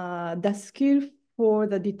the skill for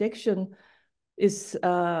the detection is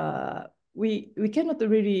we cannot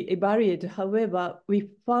really evaluate. However, we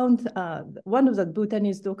found one of the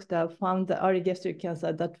Bhutanese doctor found the early gastric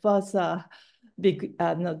cancer that was big.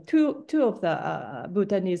 No, two of the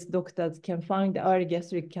Bhutanese doctors can find early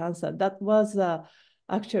gastric cancer. That was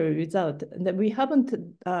actual result. And we haven't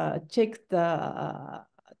checked the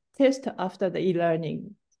test after the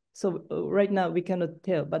e-learning. So right now we cannot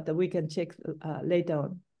tell, but we can check later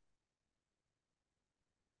on.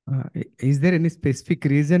 Is there any specific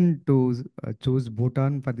reason to choose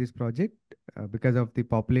Bhutan for this project because of the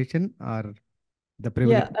population or the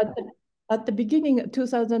prevalence? Yeah, at the beginning,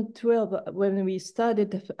 2012, when we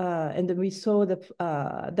started and we saw the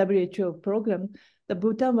WHO program, the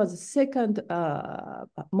Bhutan was the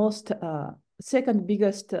second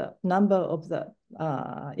biggest number of the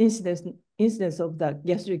incidence of the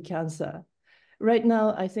gastric cancer. Right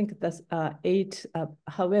now, I think that's 8.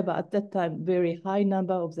 However, at that time, very high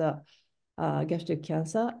number of the gastric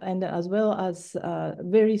cancer, and as well as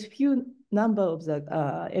very few number of the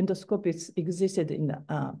endoscopies existed in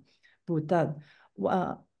Bhutan.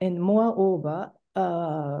 And moreover,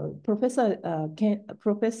 Professor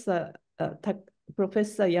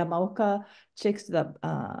Yamaoka checks the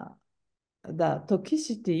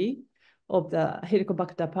toxicity of the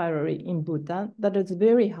Helicobacter pylori in Bhutan. That is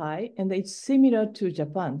very high, and it's similar to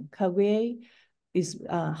Japan. Kagei is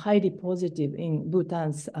highly positive in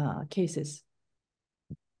Bhutan's cases.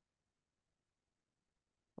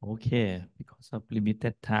 Okay, because of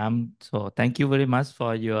limited time, so thank you very much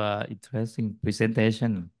for your interesting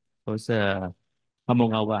presentation, Professor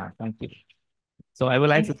Hamongawa. Thank you. So I would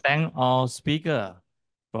like to thank all speakers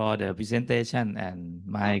for the presentation and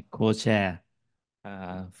my co-chair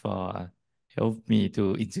for help me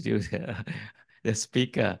to introduce the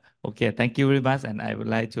speaker. Okay, thank you very much, and I would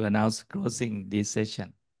like to announce closing this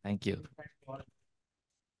session. Thank you.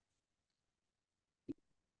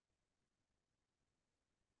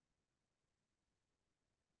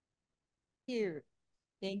 Here,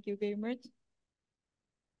 thank you very much.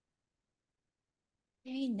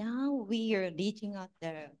 Okay, now we are reaching out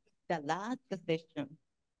the last session.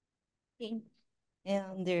 Okay.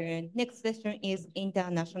 And the next session is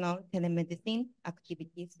International Telemedicine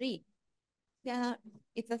Activity 3. Yeah,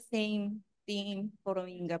 it's the same theme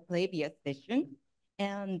following a previous session.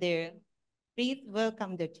 And Please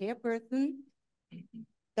welcome the chairperson,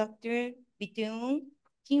 Dr. Bitun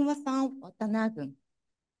Chinwa-san Watanabe,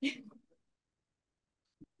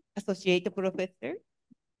 Associate Professor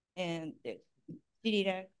and the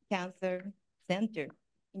Cellular Cancer Center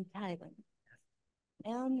in Thailand.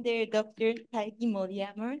 And Dr. Taiki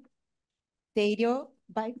Moriyama,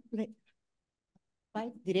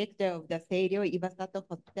 Vice Director of the Seirio Iwasato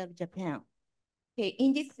Hospital, Japan. Okay,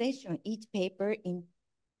 in this session, each paper is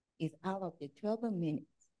allotted 12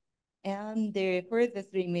 minutes, and the first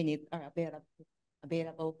 3 minutes are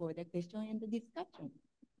available for the question and the discussion.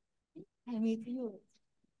 Time is yours.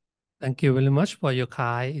 Thank you very much for your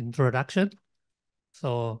kind introduction.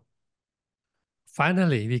 So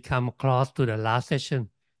finally, we come close to the last session.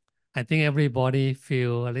 I think everybody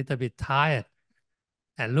feel a little bit tired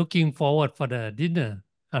and looking forward for the dinner.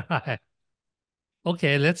 All right.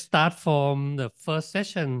 Okay, let's start from the first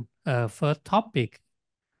session, first topic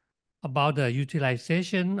about the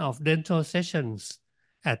utilization of dental sessions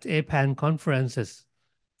at APAN conferences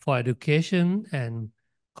for education and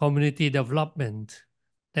community development.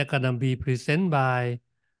 They're gonna be presented by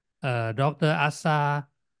Dr. Aksa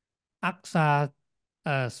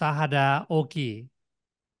Sahada Oki.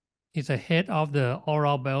 He's the head of the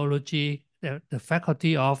oral biology, the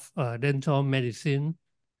faculty of dental medicine,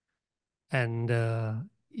 and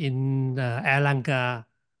in Erlangga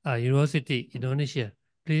University, Indonesia.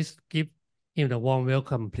 Please give him the warm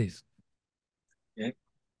welcome, please. Okay.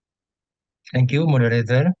 Thank you,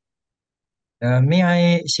 moderator. May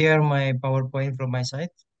I share my PowerPoint from my side?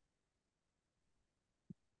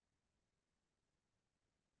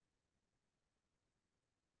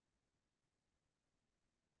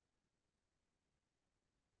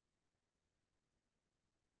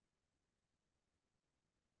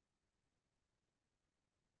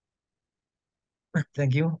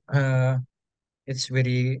 Thank you. It's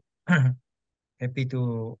very happy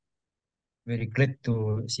to, very glad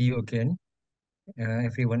to see you again,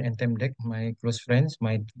 everyone in Temdec, my close friends,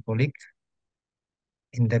 my colleague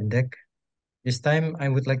in Temdec. This time, I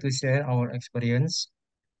would like to share our experience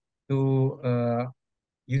to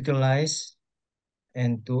utilize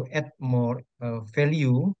and to add more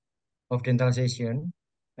value of dental session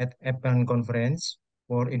at APAN conference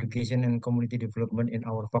for education and community development in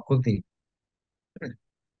our faculty.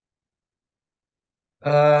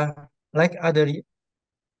 Like other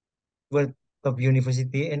world of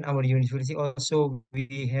university, and our university also,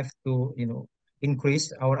 we have to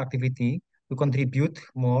increase our activity to contribute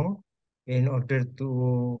more in order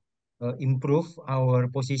to improve our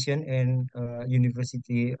position and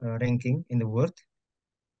university ranking in the world.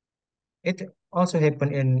 It also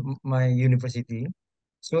happened in my university.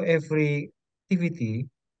 So every activity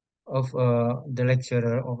of the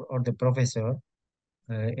lecturer or the professor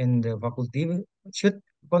in the faculty should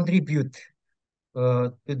contribute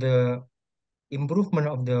to the improvement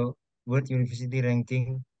of the world university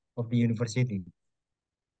ranking of the university.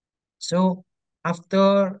 So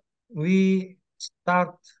after we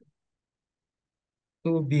start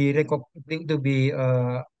to be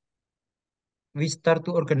we start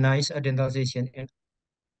to organize a dental session in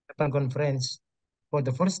Japan conference for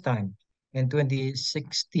the first time in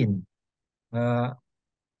 2016.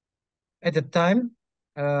 At the time,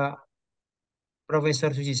 Professor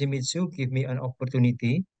Sushi Shimizu gave me an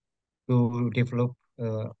opportunity to develop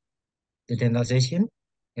the dental session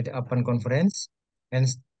at the Japan conference, and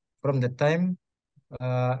from the time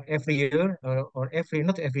every year or every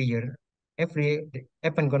not every year, every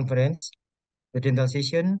Japan conference, the dental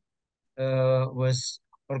session was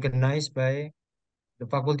organized by the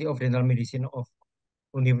Faculty of Dental Medicine of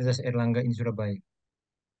Universitas Erlangga in Surabaya.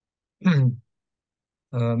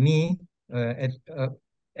 Me at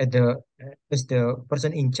the as the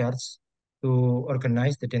person in charge to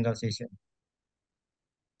organize the dental session.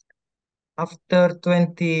 After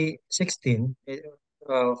 2016,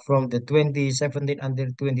 from the 2017 until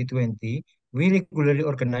 2020, we regularly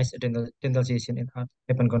organize a dental session at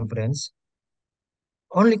Japan conference.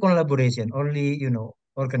 Only collaboration, only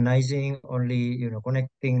organizing, only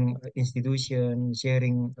connecting institution,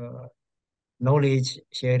 sharing knowledge,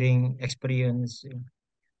 sharing experience,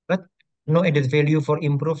 but no added value for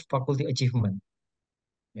improved faculty achievement.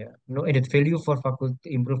 Yeah, no added value for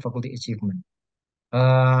faculty improve faculty achievement.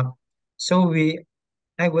 Uh, so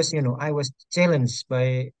I was challenged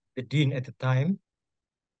by the dean at the time.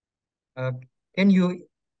 Can you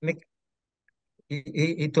make?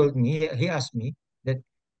 He told me, he asked me that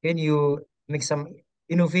can you make some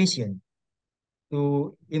innovation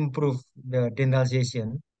to improve the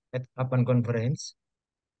dentalization at upon conference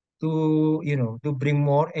to to bring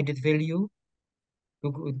more added value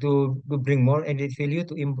to bring more added value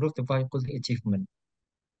to improve the faculty achievement.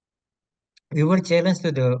 We were challenged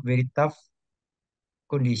to the very tough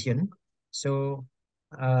condition. So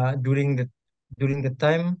during the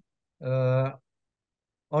time uh,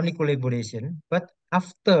 only collaboration, but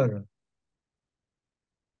after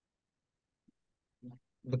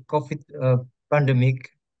the COVID pandemic,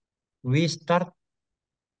 we start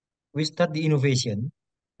we start the innovation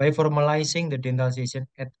by formalizing the dental session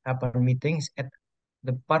at our meetings at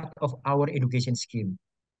the part of our education scheme.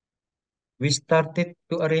 We started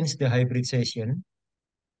to arrange the hybrid session.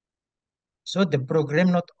 So the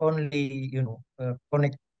program not only,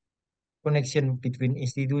 connection between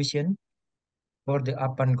institution for the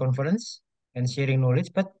APAN conference and sharing knowledge,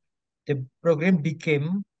 but the program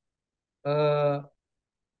became uh,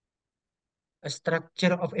 a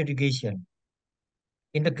structure of education,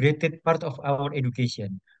 integrated part of our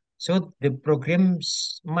education. So the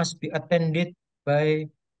programs must be attended by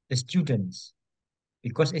the students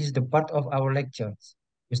because it is the part of our lectures,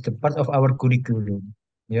 it's the part of our curriculum.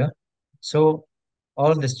 Yeah. So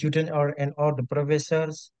all the students or and all the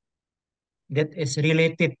professors that is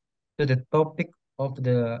related to the topic of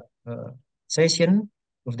the session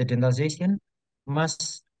of the dental session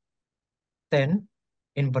must attend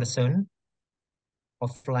in person,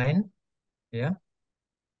 offline, yeah,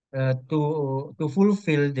 to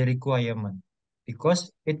fulfill the requirement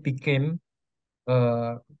because it became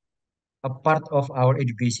uh, a part of our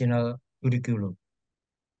educational curriculum.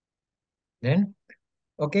 Then,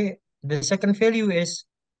 okay, the second value is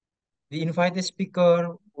the invited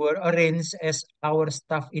speaker were arranged as our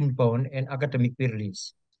staff inbound and academic peer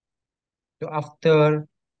list. So after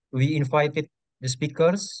we invited the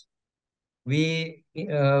speakers, we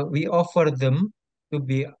offer them to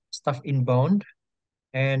be staff inbound,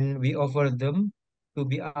 and we offer them to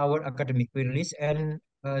be our academic release, and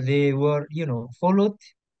they were followed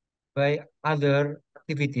by other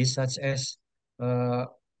activities such as uh,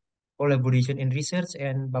 collaboration in research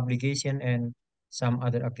and publication and some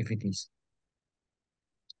other activities.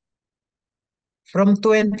 From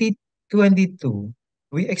 2022,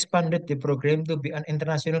 we expanded the program to be an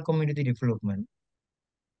international community development.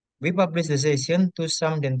 We published the session to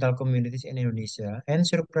some dental communities in Indonesia, and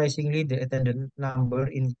surprisingly, the attendance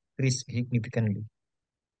number increased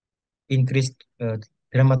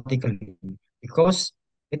dramatically because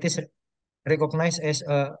it is recognized as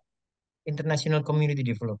a international community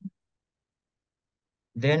development.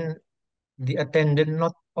 Then the attendant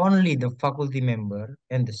not only the faculty member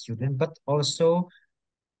and the student, but also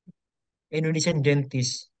Indonesian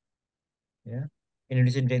dentists, yeah,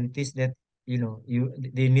 Indonesian dentists that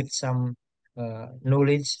they need some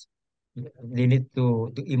knowledge, they need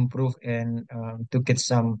to improve and to get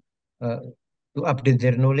some uh, to update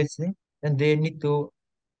their knowledge, and they need to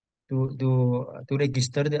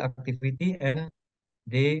register the activity, and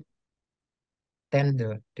they attend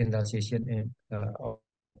the dental session of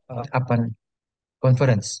upon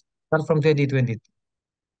conference start from 2020.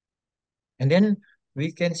 And then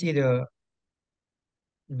we can see the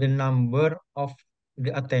number of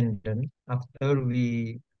the attendant after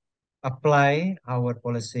we apply our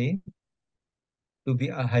policy to be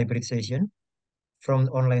a hybrid session from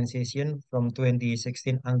online session from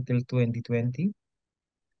 2016 until 2020.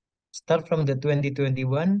 Start from the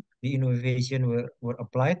 2021, the innovation were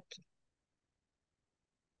applied.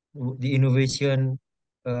 The innovation,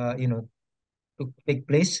 to take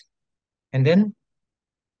place, and then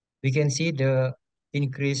we can see the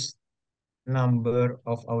increased number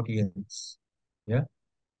of audience. Yeah,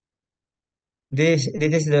 this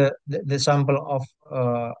is the sample of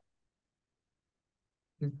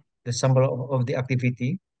of the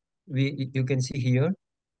activity. You can see here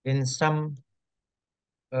in some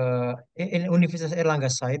in Universitas Erlangga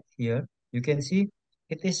site here. You can see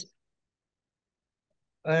it is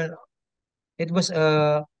uh, it was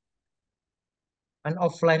an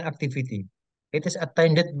offline activity. It is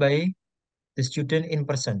attended by the student in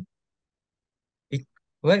person.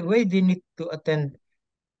 Why they need to attend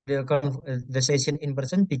the session in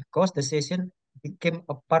person? Because the session became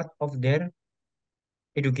a part of their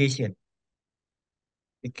education,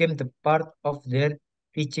 became the part of their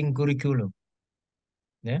teaching curriculum.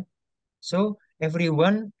 Yeah. So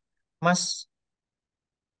everyone must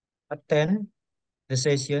attend the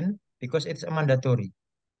session because it's a mandatory.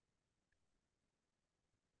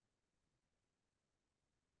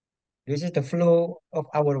 This is the flow of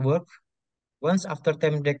our work. Once after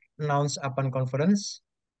TEMDEC announced upon conference,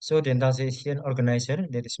 so dental session organizer,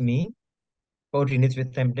 that is me, coordinates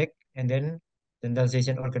with TEMDEC, and then dental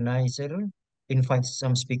session organizer invites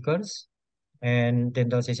some speakers, and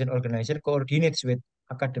dental session organizer coordinates with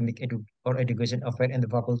academic or education affair in the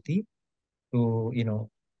faculty to,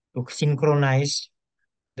 to synchronize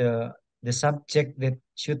the subject that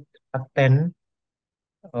should attend,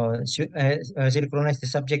 should synchronize the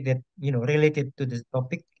subject that, related to the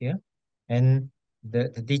topic, yeah. And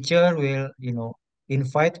the teacher will,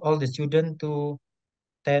 invite all the students to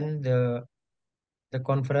attend the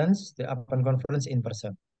conference, the upon conference in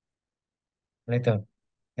person later.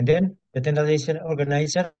 And then the dentalization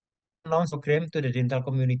organizer announced program to the dental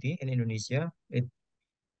community in Indonesia. It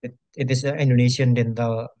is the Indonesian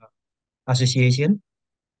Dental Association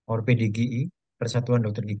or PDGI, Persatuan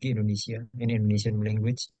Dokter Gigi Indonesia in Indonesian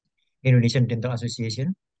language, Indonesian Dental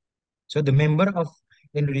Association. So the member of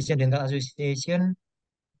Indonesian Dental Association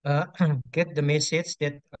uh, get the message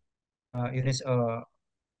that it is a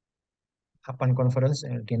upon conference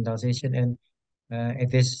and dental session, and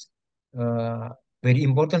it is uh, very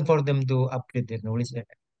important for them to update their knowledge and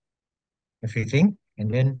everything.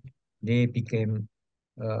 And then they became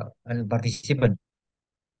a participant.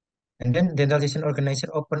 And then dental session organizer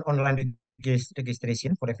open online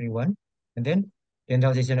registration for everyone. And then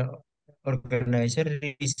dental session organizer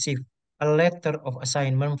receive a letter of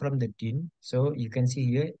assignment from the dean. So you can see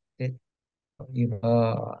here that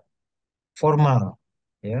formal,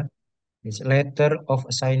 yeah, it's letter of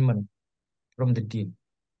assignment from the dean.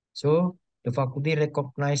 So the faculty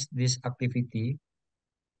recognize this activity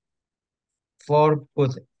for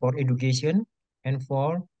both for education and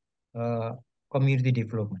for uh, community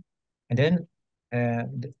development. And then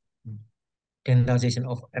the dental session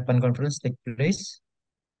of open conference take place.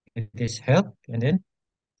 It is held, and then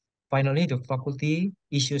finally the faculty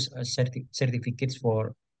issues a certificates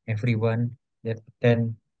for everyone that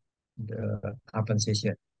attend the open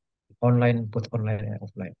session, online, both online and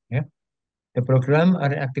offline. Yeah. The program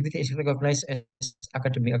or activity is recognized as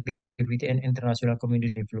academic activity and international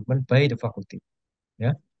community development by the faculty.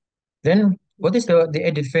 Yeah. Then what is the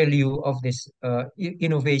added value of this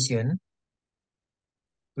innovation?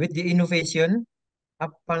 With the innovation,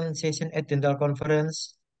 upon session at dental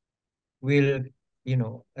conference will,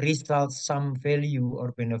 result some value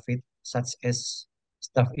or benefit such as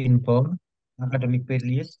staff income, academic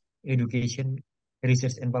values, education,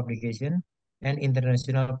 research and publication, and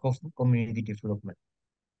international community development.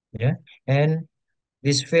 Yeah, and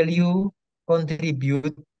this value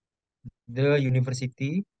contribute the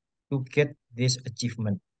university to get this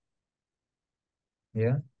achievement.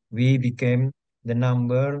 Yeah, we became the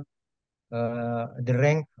number, the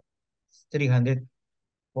rank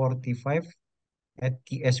 345 at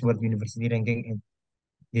TS World University ranking in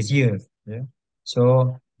this year. Yeah,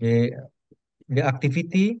 so the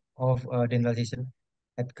activity of dental session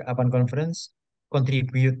at Kapan conference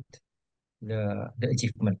contribute the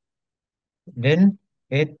achievement. Then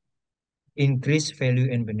it increase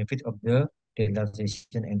value and benefit of the dental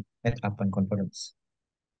session and at Kapan conference.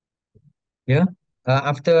 Yeah.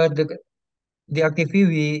 After the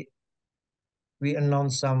activity, we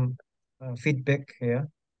announce some feedback. Yeah,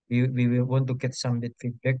 we will want to get some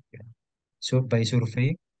feedback, yeah, so by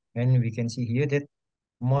survey, and we can see here that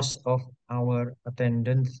most of our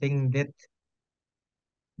attendants think that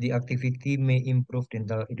the activity may improve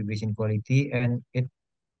dental education quality and it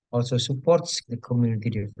also supports the community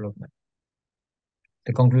development.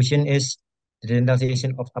 The conclusion is the dental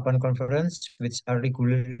session of Apan Conference, which are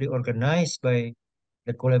regularly organized by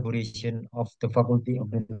the collaboration of the Faculty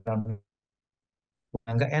of Dental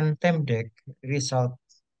and TEMDEC, result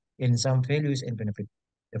in some values and benefit.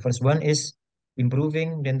 The first one is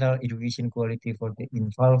improving dental education quality for the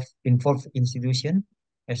involved institution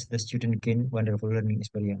as the student gain wonderful learning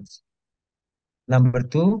experience. Number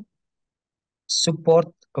two, support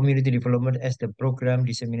community development as the program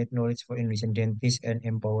disseminate knowledge for Indonesian dentists and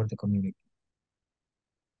empower the community.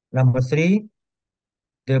 Number three,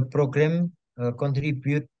 the program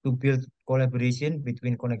contribute to build collaboration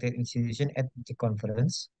between connected institutions at the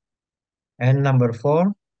conference. And number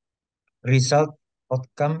four, result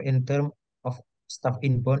outcome in terms of staff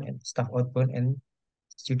inbound and staff outbound and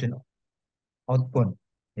student outbound.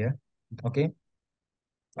 Yeah. Okay.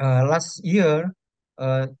 Last year,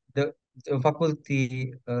 uh, the, the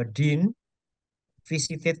faculty dean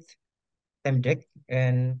visited MDEC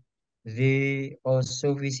and they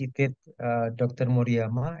also visited Dr.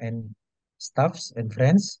 Moriyama and staffs and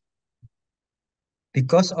friends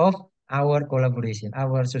because of our collaboration,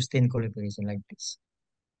 our sustained collaboration like this.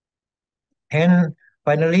 And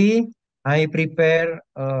finally, I prepare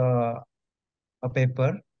a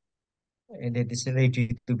paper that is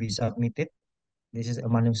ready to be submitted. This is a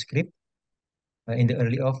manuscript in the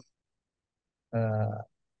early of uh,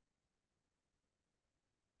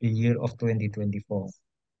 the year of 2024.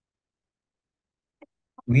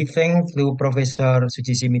 We thank to Professor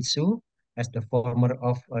Sujisimitsu as the former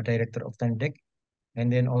of director of Tandek, and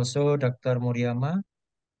then also Dr. Moriyama,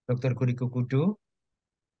 Dr. Kuriko Kudo,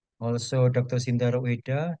 also Dr. Sindaro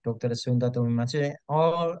Ueda, Dr. Sunta Tomimatsu,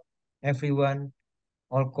 all everyone,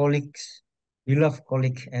 all colleagues, beloved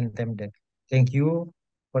colleague and Tandek. Thank you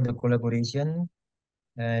for the collaboration,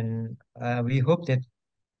 and we hope that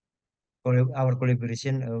our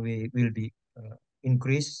collaboration will be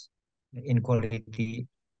increased in quality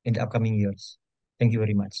in the upcoming years. Thank you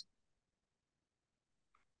very much.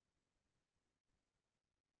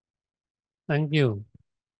 Thank you.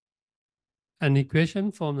 Any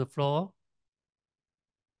question from the floor?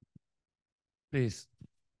 Please.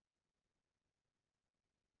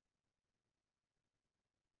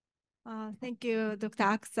 Thank you, Dr.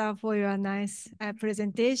 Aksa, for your nice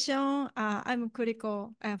presentation. I'm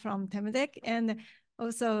Kuriko from Telemedicine, and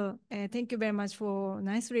also thank you very much for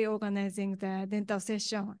nicely organizing the dental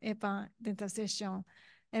session, EPA dental session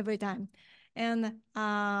every time. And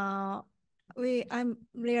I'm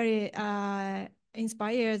really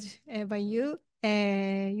inspired by you.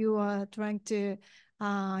 You are trying to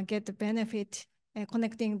get the benefit,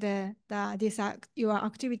 connecting your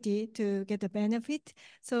activity to get the benefit.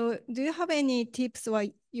 So do you have any tips or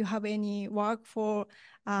you have any work for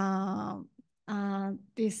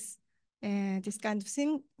this kind of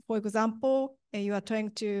thing? For example, you are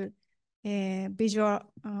trying to visualize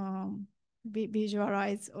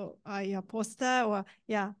your poster, or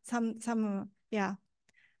some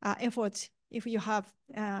effort. If you have,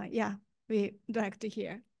 we'd like to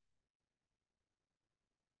hear.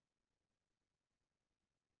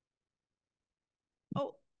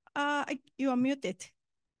 Oh, you are muted.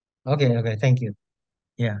 Okay, thank you.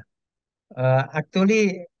 Yeah,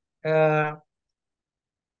 actually, the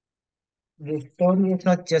story is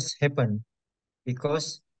not just happen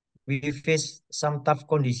because we face some tough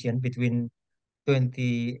condition between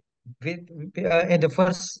 20 in the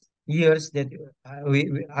first years that I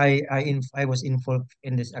was involved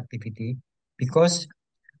in this activity, because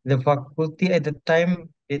the faculty at the time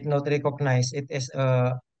did not recognize it as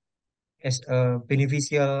a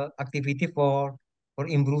beneficial activity for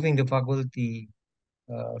improving the faculty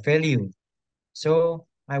value. So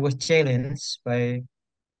I was challenged by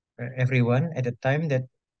everyone at the time that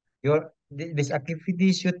this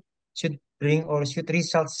activity should bring or should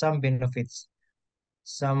result some benefits,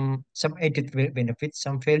 some added benefits,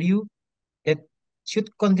 some value that should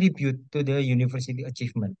contribute to the university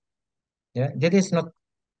achievement. Yeah, that is not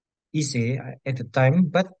easy at the time,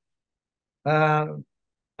 but uh,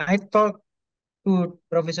 I talked to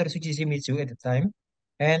Professor Sujisimitsu at the time,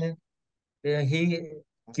 and he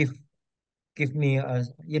give give me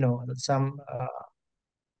some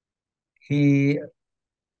he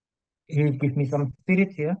he give me some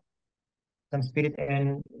spirit here, some spirit,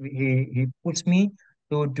 and he pushed me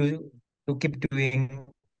to keep doing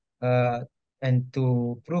uh, and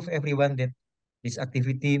to prove everyone that this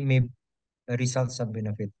activity may result some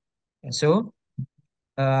benefit. And so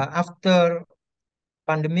after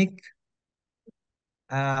pandemic,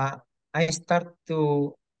 uh, I start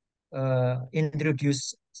to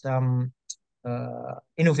introduce some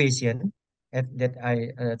innovation that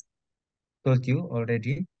I told you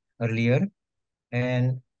already earlier,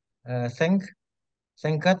 and thank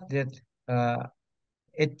God that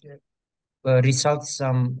it results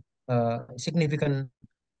some significant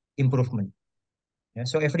improvement. Yeah,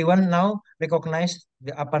 so everyone now recognize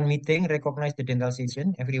the upon meeting, recognize the dental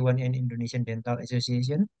session, everyone in Indonesian Dental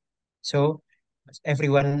Association. So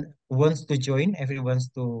everyone wants to join, everyone wants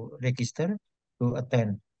to register to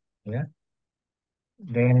attend. Yeah,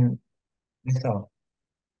 then that's all.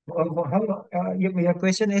 How your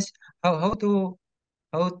question is how to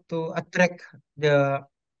attract the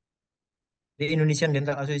Indonesian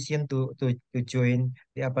Dental Association to join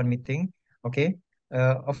the upon meeting. Okay,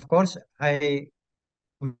 of course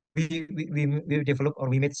we developed or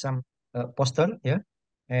we made some poster, yeah,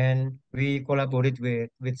 and we collaborate with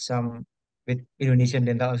Indonesian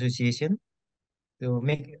Dental Association to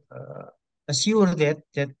make assure that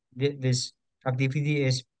this activity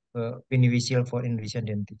is beneficial for Indonesian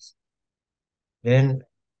dentists. Then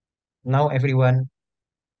now everyone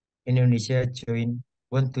in Indonesia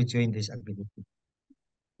want to join this activity.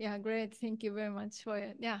 Yeah, great. Thank you very much for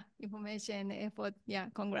information and effort. Yeah,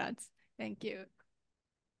 congrats. Thank you.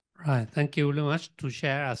 Right. Thank you very much to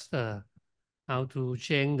share us how to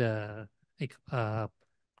change the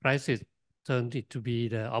crisis, turn it to be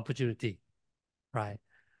the opportunity. Right.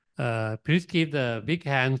 Please give the big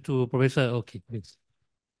hand to Professor Oki, please.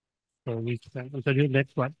 So we can introduce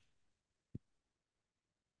next one.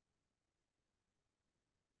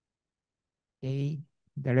 Okay,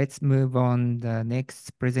 Let's move on the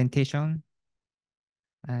next presentation.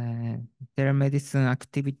 Telemedicine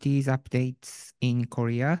activities updates in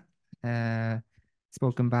Korea,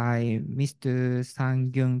 spoken by Mr.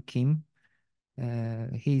 Sang-gyun Kim.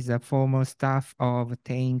 He's a former staff of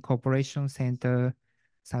Tain Corporation Center,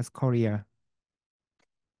 South Korea.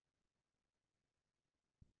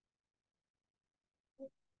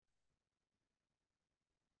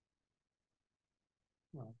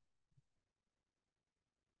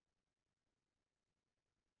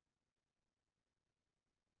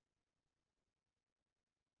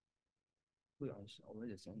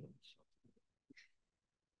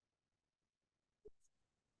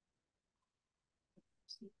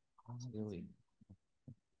 Really?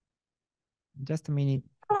 Just a minute,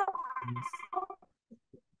 please,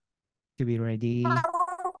 to be ready.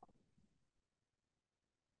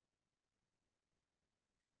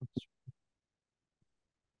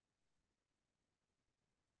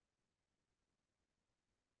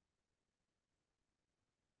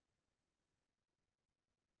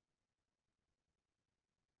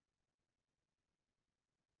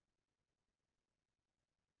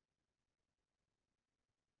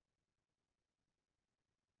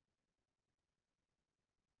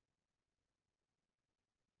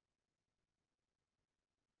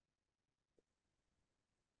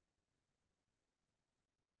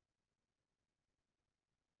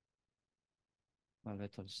 My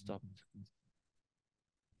laptop stopped.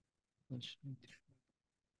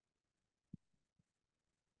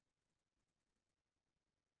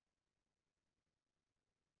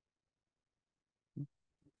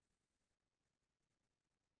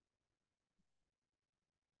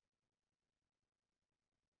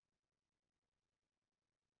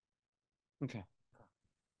 Okay.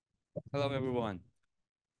 Hello, everyone.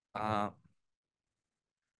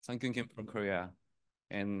 Sang-kyun Kim from Korea,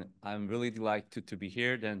 and I'm really delighted to be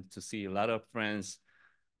here and to see a lot of friends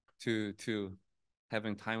to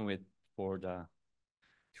having time with for the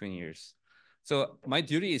 20 years. So my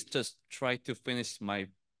duty is just try to finish my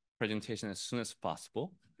presentation as soon as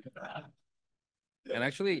possible. And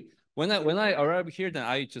actually, when I arrived here, then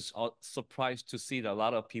I just surprised to see that a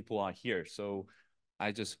lot of people are here. So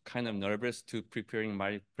I just kind of nervous to preparing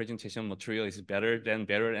my presentation material is better,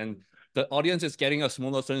 and the audience is getting a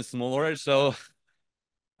smaller and smaller. So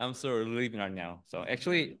I'm so relieved right now. So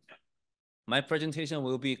actually, my presentation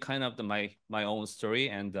will be kind of my own story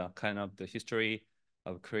and kind of the history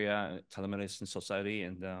of Korea Telemedicine Society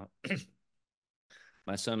and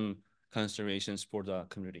my some considerations for the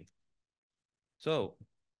community. So,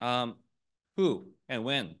 who and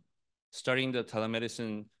when starting the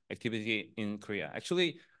telemedicine activity in Korea?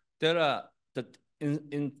 Actually, there are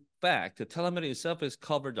in fact the telemedicine itself is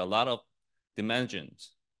covered a lot of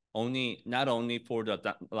dimensions. Not only for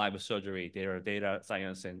the live surgery, there are data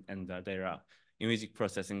science and there are imaging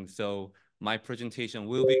processing. So my presentation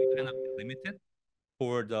will be kind of limited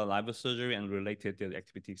for the live surgery and related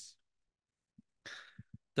activities.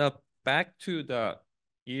 Back to the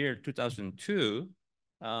year 2002,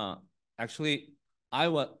 actually, I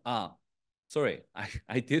was sorry, I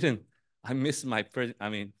missed my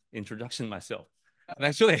introduction myself. And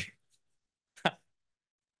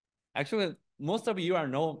actually, most of you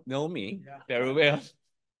know me very well,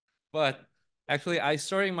 but actually, I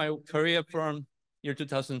started my career from year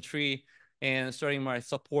 2003 and starting my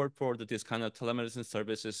support for this kind of telemedicine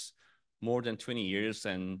services more than 20 years.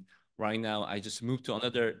 And right now, I just moved to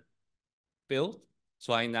another field.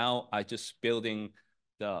 So I just building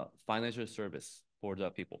the financial service for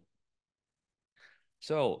the people.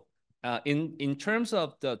 So in terms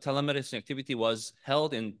of the telemedicine activity was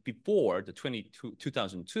held in before the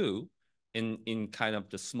 2002 in kind of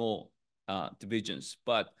the small divisions,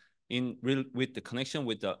 but with the connection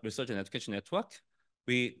with the research and education network,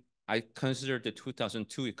 I consider the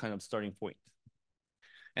 2002 a kind of starting point.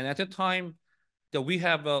 And at the time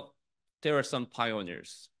that there are some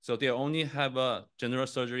pioneers. So they only have a general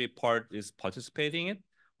surgery part is participating in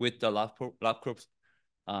with the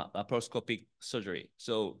laparoscopic surgery.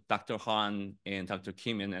 So Dr. Han and Dr.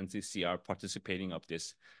 Kim and NCC are participating of the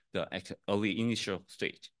early initial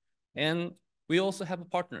stage. And we also have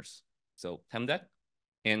partners. So TEMDEC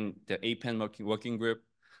and the APEN working group,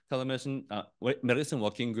 telemedicine medicine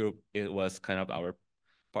working group, it was kind of our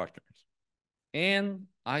partners. And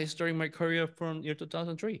I started my career from year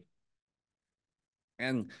 2003.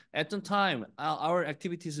 And at the time, our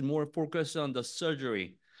activities is more focused on the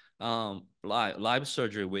surgery, live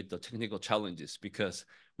surgery with the technical challenges, because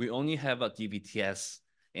we only have a DBTS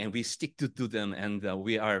and we stick to them, and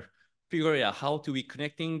we are figuring out how to be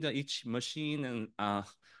connecting each machine and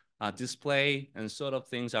display and sort of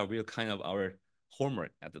things are real kind of our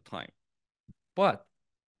homework at the time. But,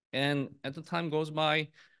 and as the time goes by,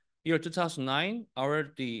 year 2009,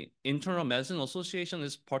 the Internal Medicine Association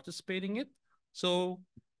is participating in it. So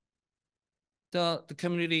the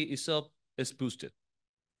community itself is boosted.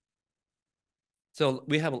 So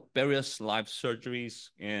we have various live surgeries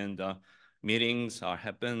and meetings are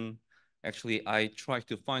happen. Actually, I tried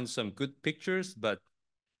to find some good pictures, but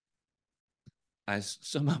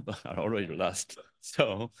some of them are already lost.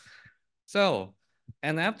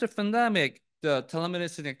 And after pandemic, the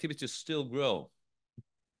telemedicine activities still grow.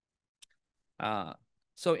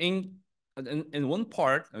 So in one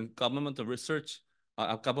part, government research,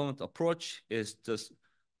 government approach is just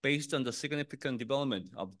based on the significant development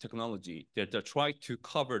of technology. They try to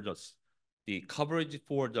cover the coverage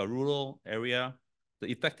for the rural area, the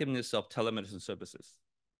effectiveness of telemedicine services.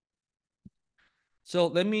 So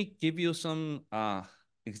let me give you some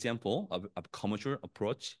example of commercial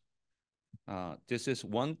approach. This is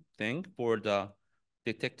one thing for the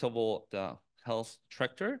detectable health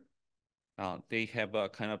tracker. They have a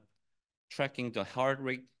kind of tracking the heart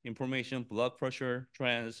rate information, blood pressure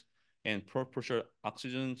trends, and pressure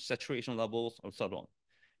oxygen saturation levels, or so on.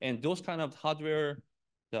 And those kind of hardware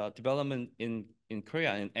development in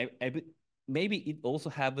Korea, and maybe it also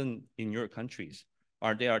happened in your countries,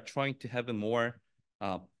 or they are trying to have more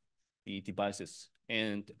the devices.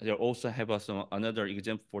 And they also have another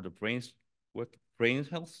example for the brain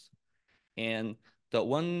health. And the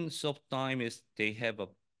one sometime is they have a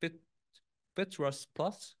Fitrust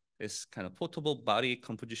Plus. Is kind of portable body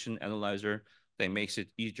composition analyzer that makes it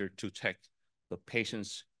easier to check the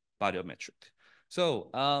patient's biometric.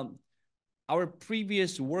 So our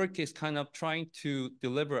previous work is kind of trying to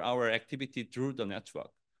deliver our activity through the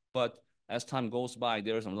network. But as time goes by,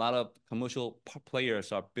 there's a lot of commercial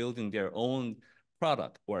players are building their own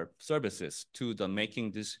product or services to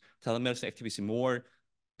making this telemedicine activity more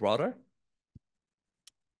broader.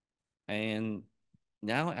 And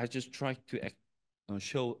now I just try to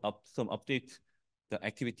show up some update the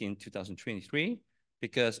activity in 2023,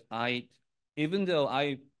 because even though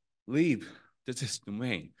I leave this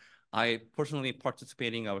domain, I personally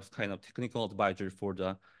participating. I was kind of technical advisor for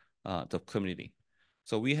the community.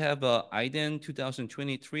 So we have IDEN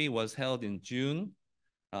 2023 was held in June.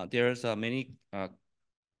 There's many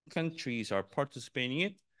countries are participating in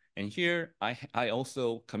it, and here I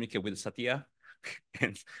also communicate with Satya,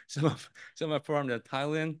 and some are from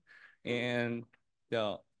Thailand, and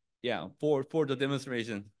for the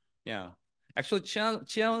demonstration. Yeah, actually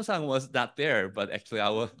Chiang-san was not there, but actually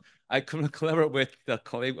I could collaborate with the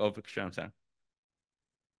colleague of Chiang-san.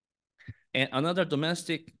 And another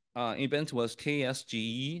domestic event was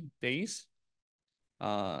KSGE Days.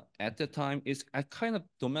 At the time, it's a kind of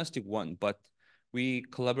domestic one, but we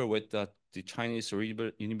collaborate with the Chinese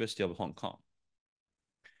University of Hong Kong.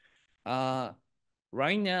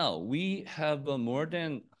 Right now, we have more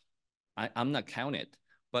than, I'm not counted,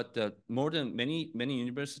 but more than many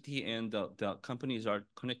university and the companies are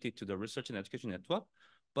connected to the research and education network.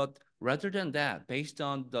 But rather than that, based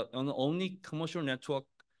on only commercial network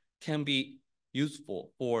can be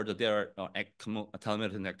useful for their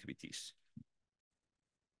telemedicine activities.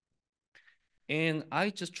 And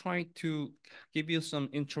I just try to give you some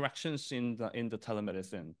interactions in the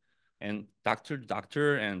telemedicine, and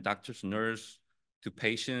doctor and doctor's nurse to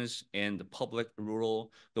patients and the public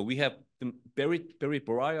rural. So we have the very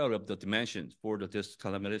variety of the dimensions for this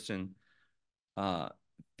telemedicine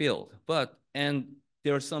field. And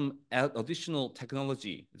there are some additional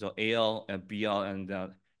technology, the AL and BL and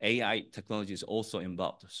AI technologies also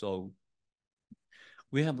involved. So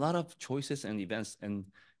we have a lot of choices and events and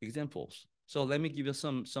examples. So let me give you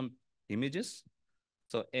some images.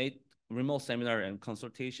 So 8 remote seminar and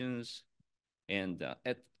consultations, and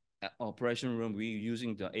at operation room, we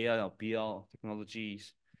using the AI or BL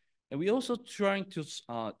technologies. And we also trying to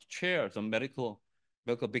share some medical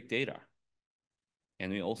big data.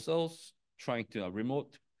 And we also trying to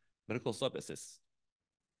remote medical services.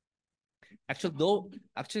 Actually,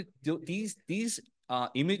 these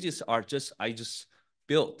images are I just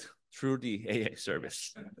built through the AI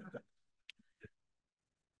service.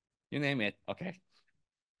 You name it, okay.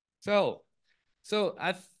 So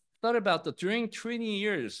I've thought about during 20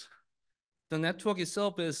 years, the network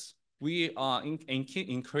itself is, we are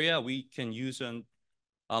in Korea, we can use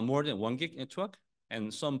more than 1 gig network,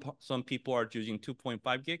 and some people are using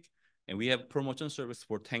 2.5 gig, and we have promotion service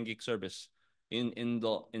for 10 gig service in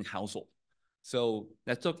household. So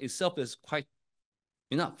network itself is quite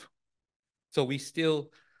enough. So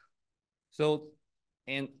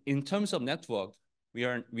and in terms of network,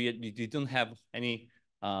 we don't have any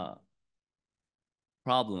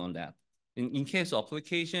problem on that. In case of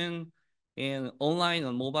application and online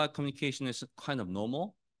and mobile communication is kind of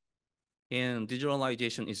normal, and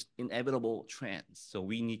digitalization is inevitable trend. So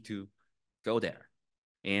we need to go there.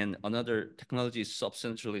 And another technology is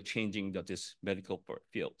substantially changing this medical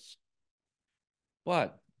fields.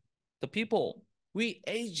 But the people, we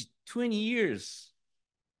aged 20 years,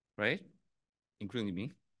 right? Including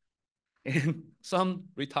me. And some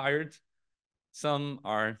retired, some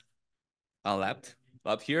are left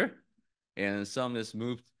here, and some is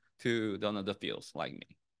moved to the other fields like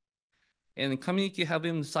me. And the community have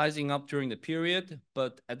been sizing up during the period,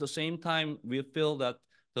 but at the same time, we feel that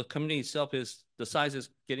the community itself the size is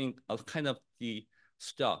getting a kind of the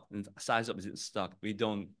stuck, and the size of it stuck. We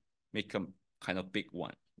don't make a kind of big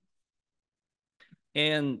one.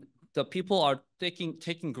 And the people are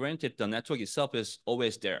taking granted the network itself is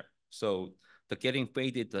always there. So the getting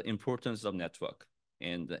faded the importance of network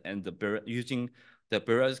and the using the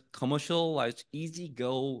various commercialized easy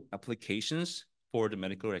go applications for the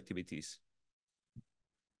medical activities.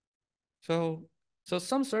 So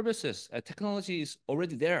some services technology is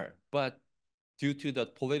already there, but due to the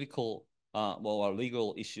political or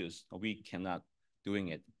legal issues, we cannot doing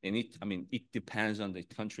it. And it depends on the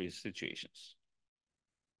country's situations.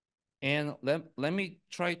 And let me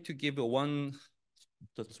try to give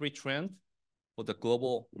the three trends for the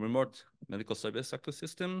global remote medical service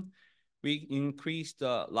ecosystem. We increase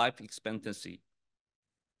the life expectancy.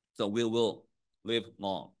 So we will live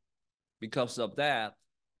long. Because of that,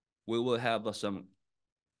 we will have some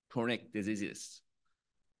chronic diseases.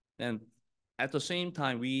 And at the same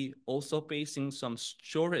time, we also facing some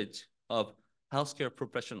shortage of healthcare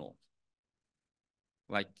professionals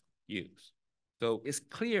like you. So it's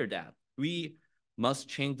clear that we must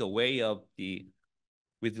change the way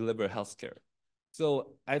we deliver healthcare.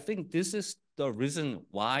 So I think this is the reason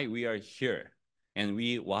why we are here and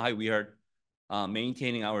why we are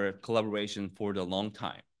maintaining our collaboration for the long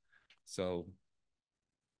time. So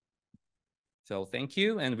thank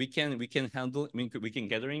you, and we can handle. We can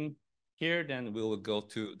gathering here. Then we will go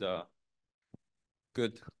to the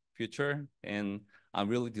good future, and I'm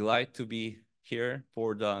really delighted to be here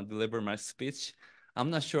for deliver my speech. I'm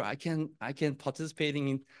not sure I can participating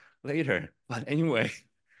in later, but anyway,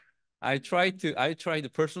 I try to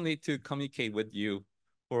personally to communicate with you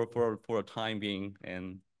for a time being.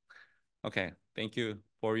 And okay, thank you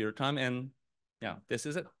for your time, and yeah, this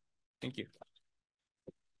is it. Thank you.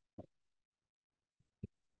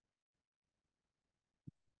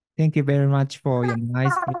 Thank you very much for your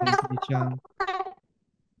nice presentation.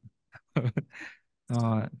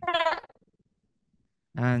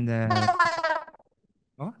 And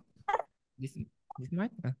oh, this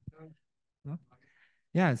mic? No?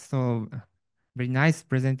 Yeah, so very nice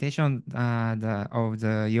presentation of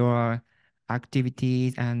your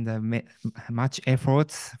activities and much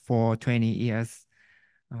efforts for 20 years.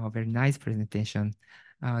 Very nice presentation.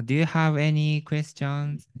 Do you have any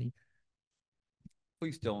questions?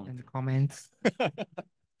 Please don't. And comments?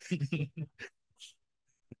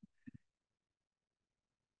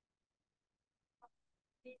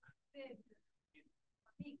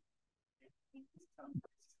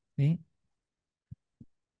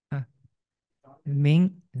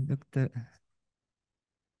 Dr.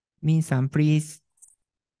 Min-san, please.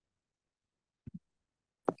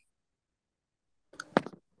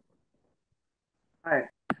 Hi,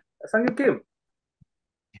 Sang Kim.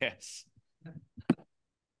 Yes.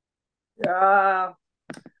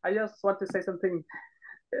 I just want to say something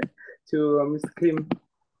to Mr. Kim.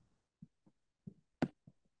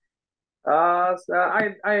 So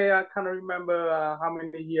I can't remember how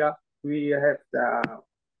many years we have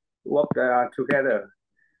worked together,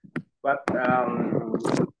 but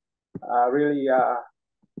really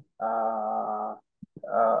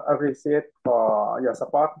appreciate for your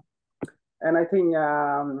support. And I think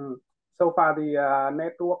so far the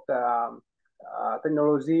network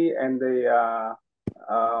technology and the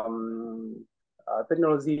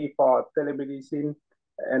technology for telemedicine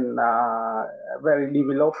and very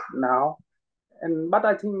developed now. But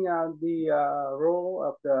I think the role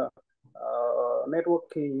of the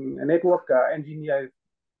network engineer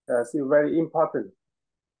is still very important.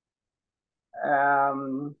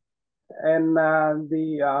 And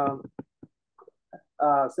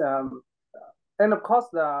and of course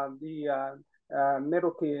the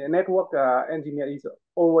network engineer is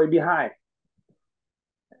always behind.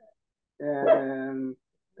 And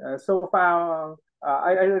so far,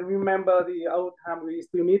 I remember the old time we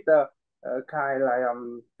still need the kind of like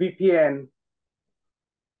VPN,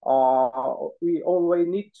 or we always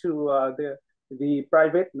need to the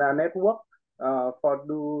private network for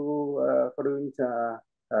doing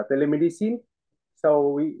telemedicine. So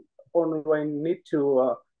we only need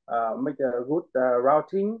to make a good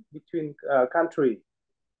routing between country.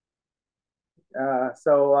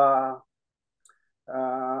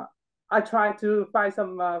 I try to find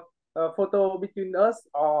some photo between us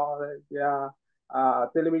or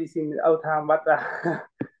telemedicine old time, but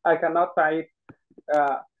I cannot find it.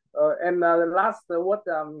 And the last what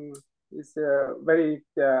is very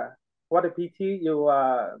what a pity you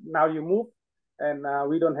now you move and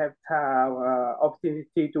we don't have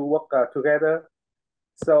opportunity to work together.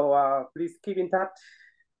 So please keep in touch.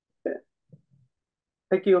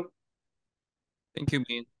 Thank you. Thank you,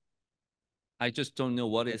 Min. I just don't know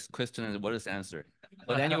what is question and what is answer.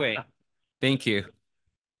 But anyway, thank you.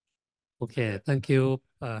 Okay, thank you,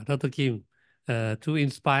 Dr. Kim, to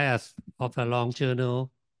inspire us of the long journey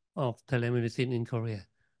of telemedicine in Korea.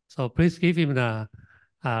 So please give him the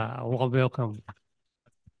warm welcome.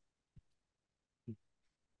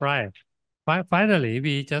 Right. Finally,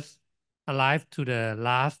 we just arrived to the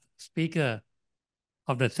last speaker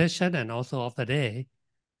of the session and also of the day.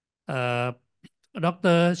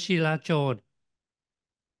 Dr. Sheila Jones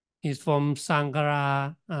is from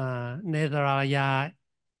Sankara Netheraya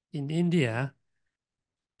in India.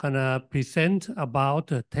 Gonna present about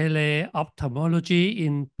the teleophthalmology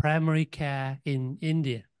in primary care in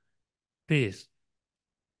India. Please.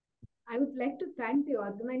 I would like to thank the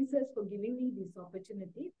organizers for giving me this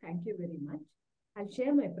opportunity. Thank you very much. I'll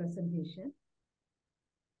share my presentation.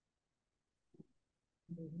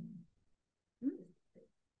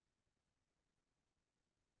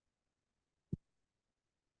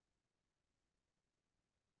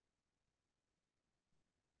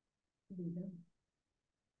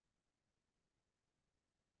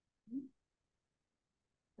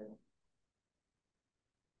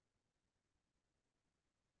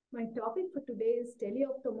 My topic for today is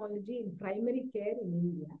teleophthalmology in primary care in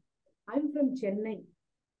India. I'm from Chennai,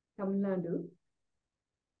 Tamil Nadu.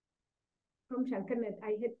 From Shankarnet,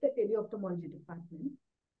 I head the teleophthalmology department.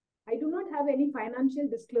 I do not have any financial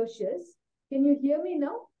disclosures. Can you hear me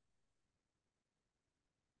now?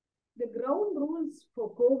 The ground rules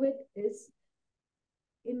for COVID is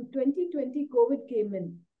in 2020, COVID came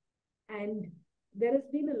in and there has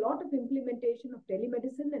been a lot of implementation of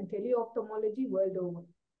telemedicine and teleophthalmology world over.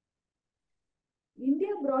 India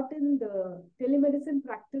brought in the telemedicine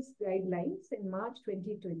practice guidelines in March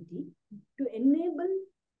 2020 to enable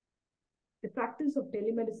the practice of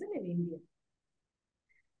telemedicine in India.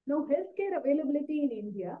 Now, healthcare availability in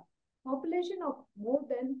India, population of more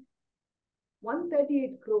than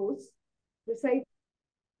 138 crores reside.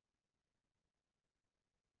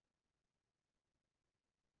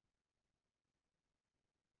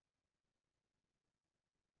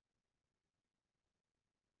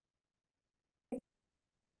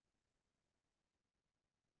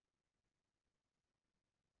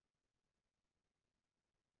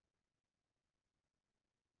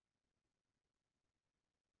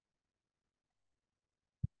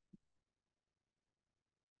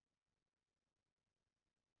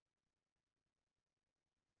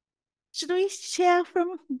 Should we share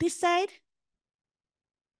from this side?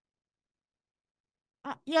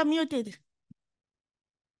 You're muted.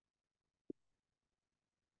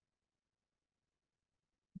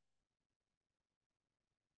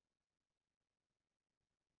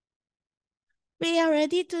 We are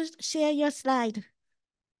ready to share your slide.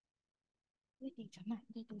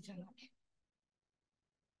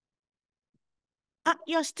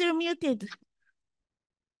 You're still muted.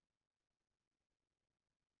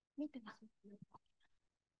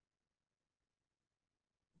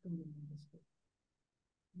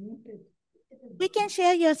 We can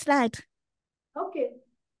share your slide. Okay,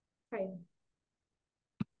 fine.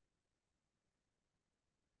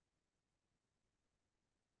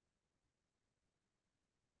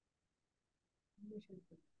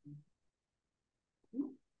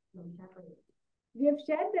 We have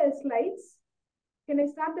shared the slides. Can I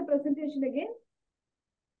start the presentation again?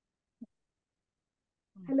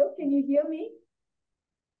 Hello, can you hear me?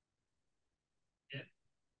 Yeah.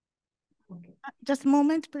 Okay. Just a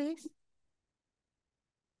moment, please.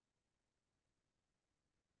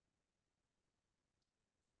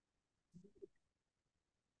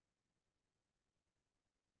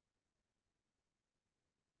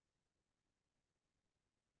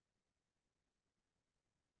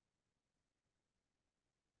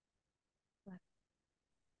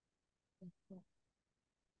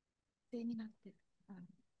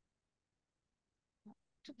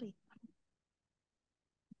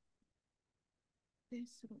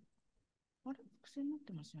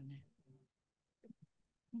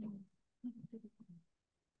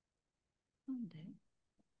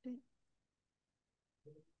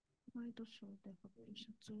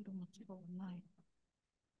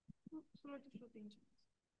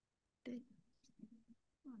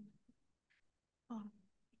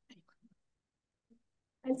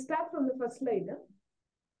 I'll start from the first slide. Huh?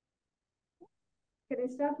 Can I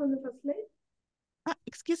start from the first slide?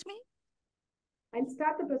 Excuse me? I'll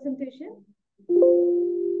start the presentation.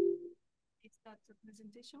 Start the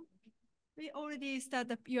presentation. We already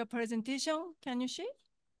started your presentation. Can you see?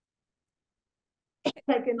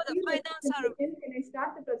 I can see the presentation. Can I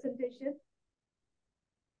start the presentation?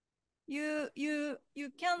 You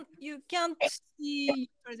can't see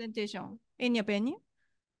presentation in your venue.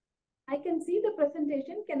 I can see the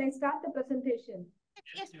presentation. Can I start the presentation?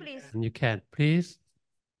 Yes, please. And you can, please.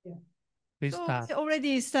 Yeah. Please So start. we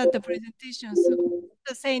already start the presentation.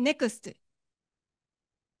 So say next.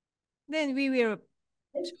 Then we will.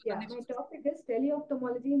 Yeah, my topic is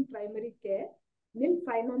teleophthalmology in primary care, nil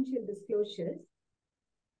financial disclosures.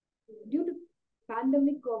 Due to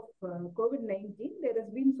pandemic of COVID-19, there has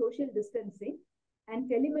been social distancing and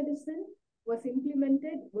telemedicine was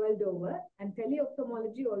implemented world over and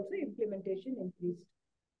teleophthalmology also implementation increased.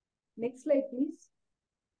 Next slide, please.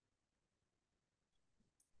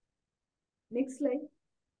 Next slide.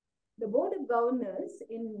 The Board of Governors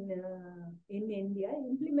in India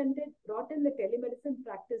brought in the telemedicine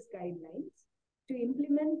practice guidelines to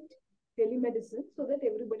implement telemedicine so that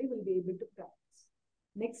everybody will be able to practice.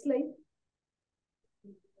 Next slide.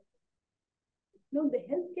 Now, the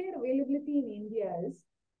healthcare availability in India is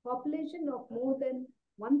population of more than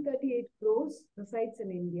 138 crores resides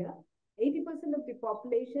in India. 80% of the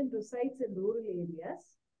population resides in rural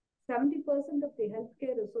areas. 70% of the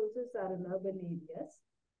healthcare resources are in urban areas.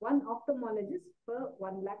 One ophthalmologist per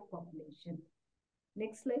 1 lakh population.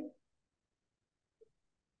 Next slide.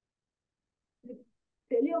 The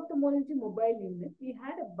teleophthalmology mobile unit, we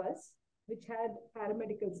had a bus which had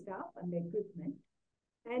paramedical staff and equipment.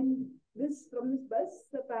 And from this bus,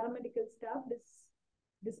 the paramedical staff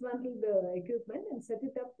dismantled the equipment and set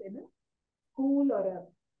it up in a school or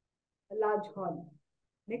a large hall.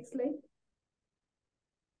 Next slide.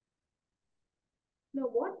 Now,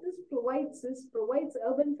 what this provides provides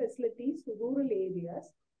urban facilities to rural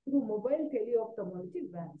areas through mobile teleophthalmology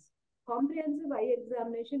vans. Comprehensive eye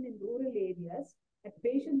examination in rural areas at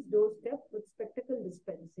patient's doorstep with spectacle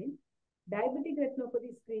dispensing, diabetic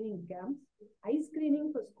retinopathy screening camps, eye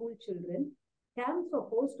screening for school children, camps for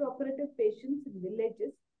post-operative patients in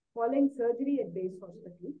villages following surgery at base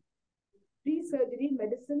hospital, pre-surgery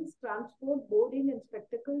medicines, transport, boarding, and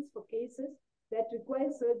spectacles for cases that require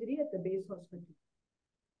surgery at the base hospital.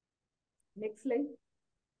 Next slide.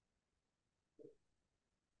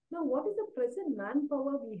 Now, what is the present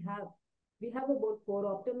manpower we have? We have about 4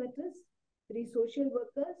 optometrists, 3 social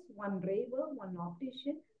workers, 1 raver, 1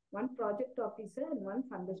 optician, 1 project officer, and 1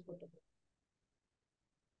 fundus photographer.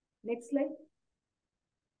 Next slide.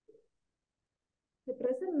 The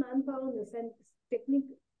present manpower in the sense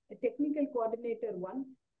technical coordinator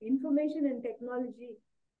 1, information and technology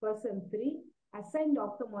person 3, assigned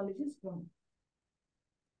ophthalmologist 1.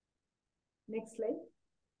 Next slide.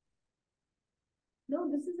 Now,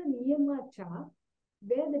 this is an EMR chart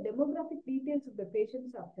where the demographic details of the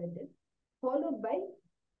patients are fed in, followed by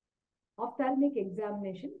ophthalmic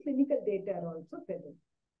examination, clinical data are also fed in.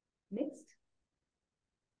 Next.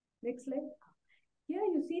 Next slide. Here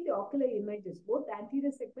you see the ocular images, both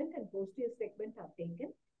anterior segment and posterior segment are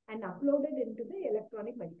taken and uploaded into the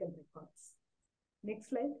electronic medical records. Next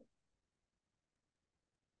slide.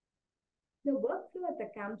 The workflow at the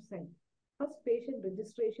campsite. First, patient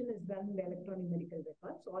registration is done in the electronic medical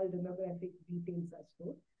records. All demographic details are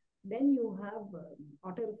stored. Then you have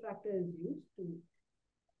autorefractor is used to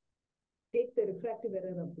take the refractive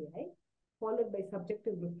error of the eye, followed by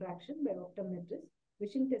subjective refraction by optometrist.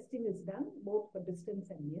 Vision testing is done both for distance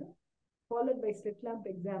and near, followed by slit lamp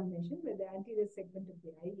examination where the anterior segment of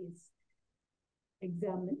the eye is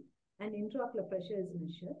examined and intraocular pressure is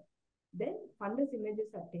measured. Then fundus images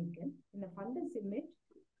are taken. In a fundus image,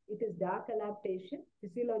 it is dark adaptation,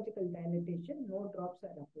 physiological dilatation, no drops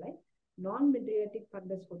are applied, non-mydriatic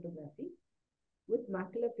fundus photography with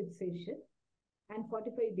macular fixation and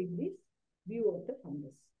 45 degrees view of the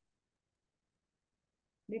fundus.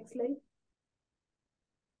 Next slide.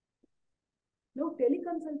 Now,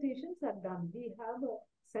 teleconsultations are done. We have a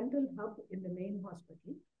central hub in the main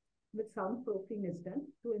hospital with soundproofing is done,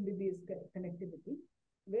 2 Mbps connectivity,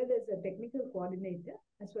 where there's a technical coordinator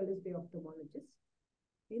as well as the ophthalmologist.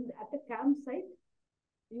 At the campsite,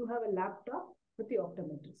 you have a laptop with the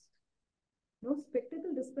optometrist. Now,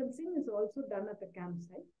 spectacle dispensing is also done at the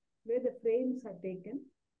campsite, where the frames are taken,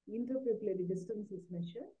 interpupillary distance is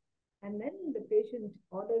measured, and then the patient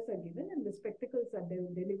orders are given and the spectacles are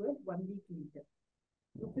delivered 1 week later.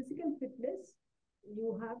 The physical fitness,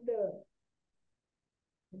 you have the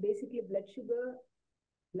basically blood sugar,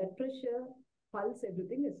 blood pressure, pulse,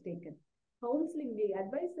 everything is taken. Counseling, we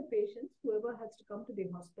advise the patients, whoever has to come to the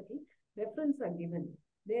hospital, reference are given.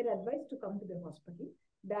 They are advised to come to the hospital,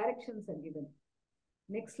 directions are given.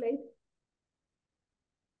 Next slide.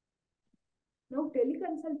 Now,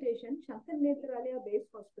 teleconsultation, Shankar Netralaya based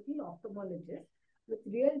hospital ophthalmologist with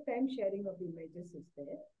real-time sharing of images is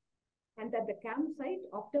there. And at the campsite,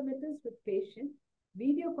 optometrist with patient,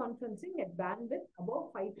 video conferencing at bandwidth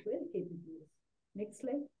above 512 kbps. Next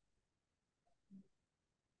slide.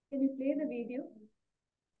 Can you play the video?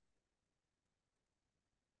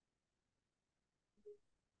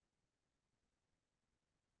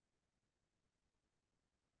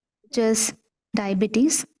 Just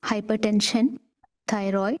diabetes, hypertension,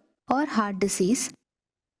 thyroid, or heart disease,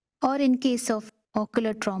 or in case of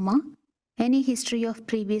ocular trauma, any history of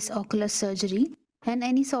previous ocular surgery, and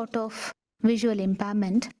any sort of visual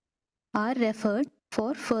impairment are referred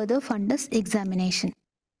for further fundus examination.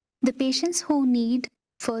 The patients who need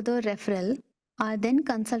further referral are then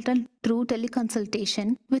consulted through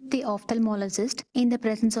teleconsultation with the ophthalmologist in the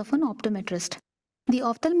presence of an optometrist. The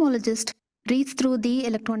ophthalmologist reads through the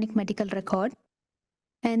electronic medical record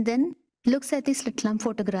and then looks at the slit lamp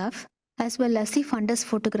photograph as well as the fundus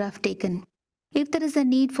photograph taken. If there is a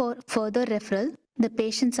need for further referral, the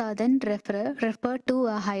patients are then referred to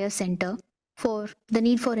a higher center for the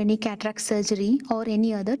need for any cataract surgery or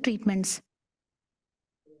any other treatments.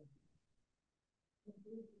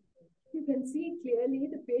 You can see clearly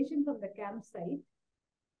the patient from the campsite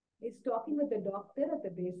is talking with the doctor at the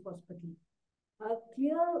base hospital. A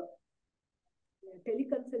clear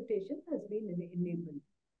teleconsultation has been enabled.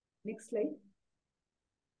 Next slide.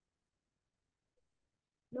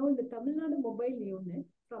 Now, in the Tamil Nadu mobile unit,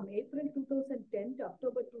 from April 2010 to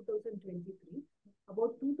October 2023,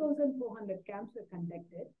 about 2,400 camps were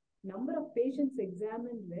conducted. Number of patients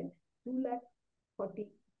examined were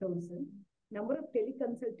 240,000. Number of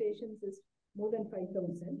teleconsultations is more than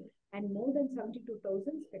 5,000, and more than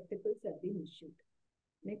 72,000 spectacles have been issued.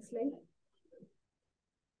 Next slide.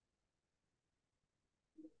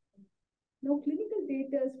 Now, clinical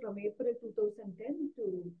data is from April 2010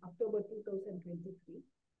 to October 2023.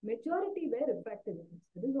 Majority were refractive events.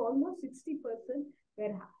 That is almost 60%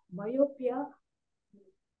 were myopia,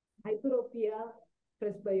 hyperopia,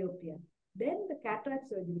 presbyopia. Then the cataract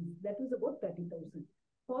surgery, that was about 30,000.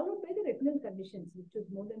 Followed by the retinal conditions, which was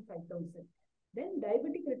more than 5,000. Then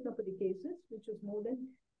diabetic retinopathy cases, which was more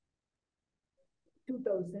than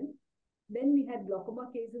 2,000. Then we had glaucoma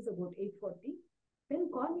cases, about 840. Then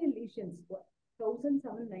corneal lesions,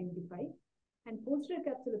 1,795. And posterior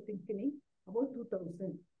capsular thickening, about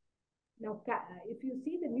 2,000. Now, if you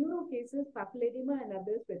see the neuro cases, papilledema and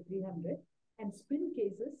others were 300. And spin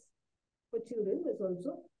cases for children was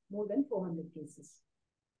also more than 400 cases.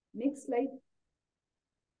 Next slide.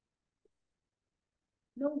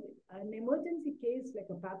 Now, an emergency case like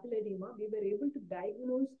a papilledema, we were able to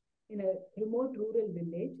diagnose in a remote rural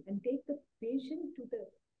village and take the patient to the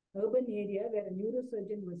urban area where a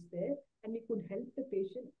neurosurgeon was there, and we could help the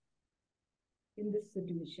patient in this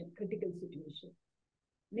situation, critical situation.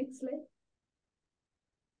 Next slide.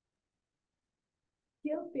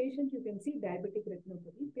 Here, patient, you can see diabetic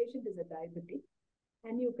retinopathy. Patient is a diabetic,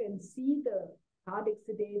 and you can see the hard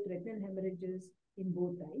exudate, retinal hemorrhages in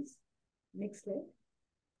both eyes. Next slide.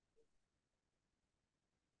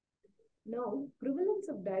 Now, prevalence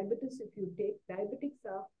of diabetes, if you take, diabetics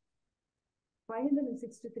are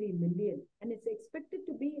 563 million, and it's expected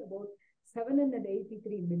to be about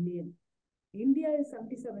 783 million. India is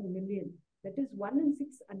 77 million. That is 1 in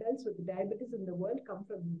 6 adults with diabetes in the world come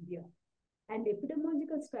from India. And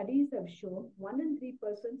epidemiological studies have shown 1 in 3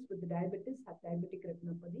 persons with diabetes have diabetic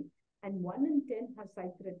retinopathy, and 1 in 10 have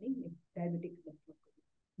sight-threatening diabetic retinopathy.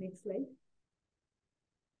 Next slide.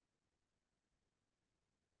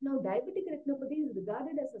 Now, diabetic retinopathy is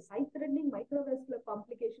regarded as a sight-threatening microvascular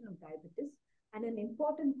complication of diabetes and an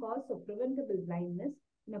important cause of preventable blindness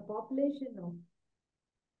in a population of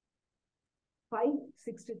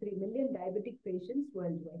 563 million diabetic patients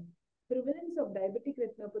worldwide. Prevalence of diabetic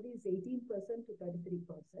retinopathy is 18% to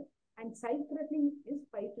 33%, and sight-threatening is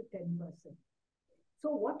 5 to 10%.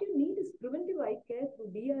 So what you need is preventive eye care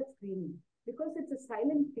through DR screening, because it's a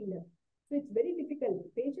silent killer. So it's very difficult. The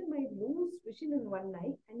patient might lose vision in one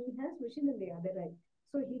eye and he has vision in the other eye.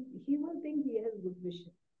 So he will think he has good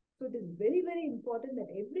vision. So it is very, very important that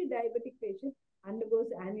every diabetic patient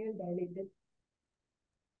undergoes annual dilated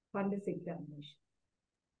fundus examination.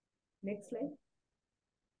 Next slide.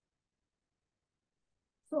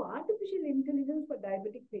 So artificial intelligence for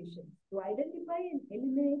diabetic patients to identify and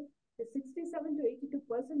eliminate the 67 to 82%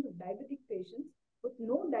 of diabetic patients with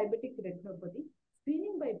no diabetic retinopathy,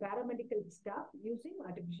 screening by paramedical staff using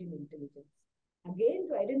artificial intelligence. Again,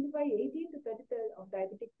 to identify 18 to 30% of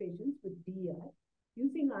diabetic patients with DR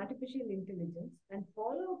using artificial intelligence and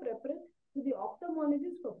follow-up reference to the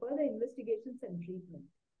ophthalmologist for further investigations and treatment.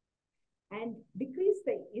 And decrease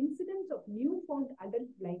the incidence of newfound adult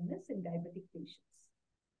blindness in diabetic patients.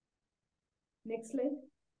 Next slide.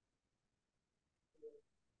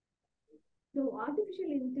 So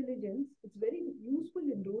artificial intelligence is very useful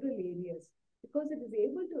in rural areas because it is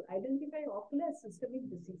able to identify ocular systemic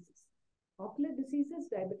diseases. Ocular diseases,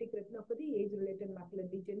 diabetic retinopathy, age-related macular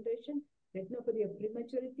degeneration, retinopathy of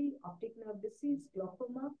prematurity, optic nerve disease,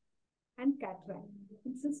 glaucoma, and cataract.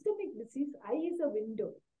 In systemic disease, eye is a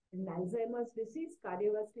window. In Alzheimer's disease,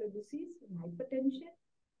 cardiovascular disease, in hypertension,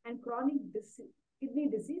 and chronic disease, kidney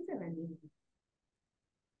disease, and anemia.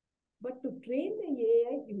 But to train the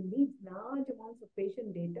AI, you need large amounts of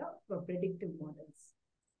patient data for predictive models.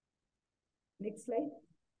 Next slide.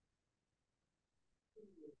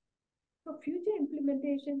 So future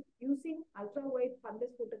implementation using ultra-wide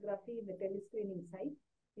fundus photography in the telescreening site,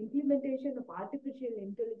 implementation of artificial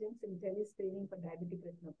intelligence in telescreening for diabetic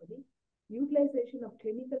retinopathy, utilization of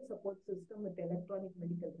clinical support system with electronic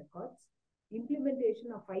medical records,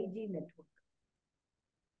 implementation of 5G network.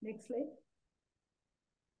 Next slide.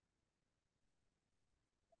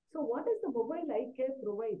 So what does the mobile eye care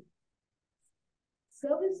provide?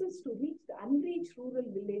 Services to reach the unreached rural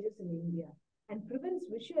villages in India and prevents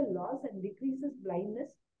visual loss and decreases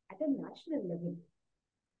blindness at a national level.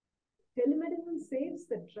 Telemedicine saves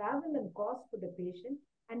the travel and cost for the patient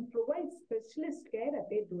and provides specialist care at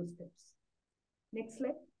their doorsteps. Next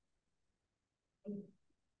slide.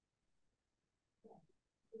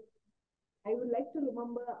 I would like to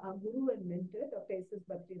remember our guru and mentor, Dr. S.S.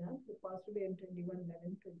 Bhattinath, who passed away on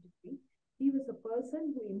 21/11/23. He was a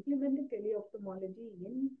person who implemented teleophthalmology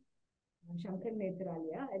in Shankar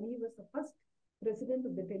Nethralaya, and he was the first president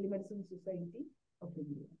of the Telemedicine Society of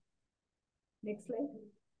India. Next slide.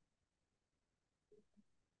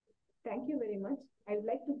 Thank you very much. I would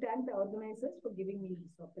like to thank the organizers for giving me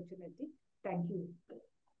this opportunity. Thank you.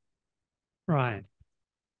 Right.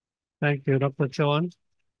 Thank you, Dr. John.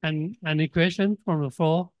 And any question from the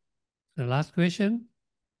floor? The last question?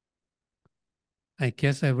 I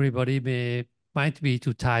guess everybody might be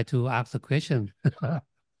too tired to ask the question.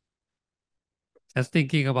 Just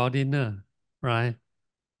thinking about dinner, right?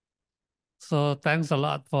 So thanks a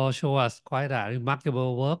lot for showing us quite a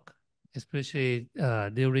remarkable work, especially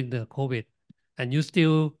during the COVID. And you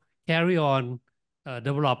still carry on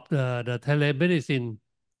develop the telemedicine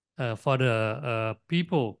for the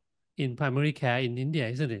people in primary care in India,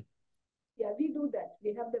 isn't it? Yeah, we do that.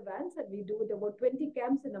 We have the vans and we do it about 20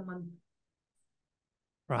 camps in a month.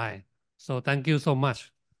 Right. So thank you so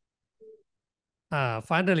much.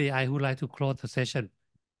 Finally, I would like to close the session.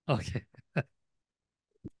 Okay.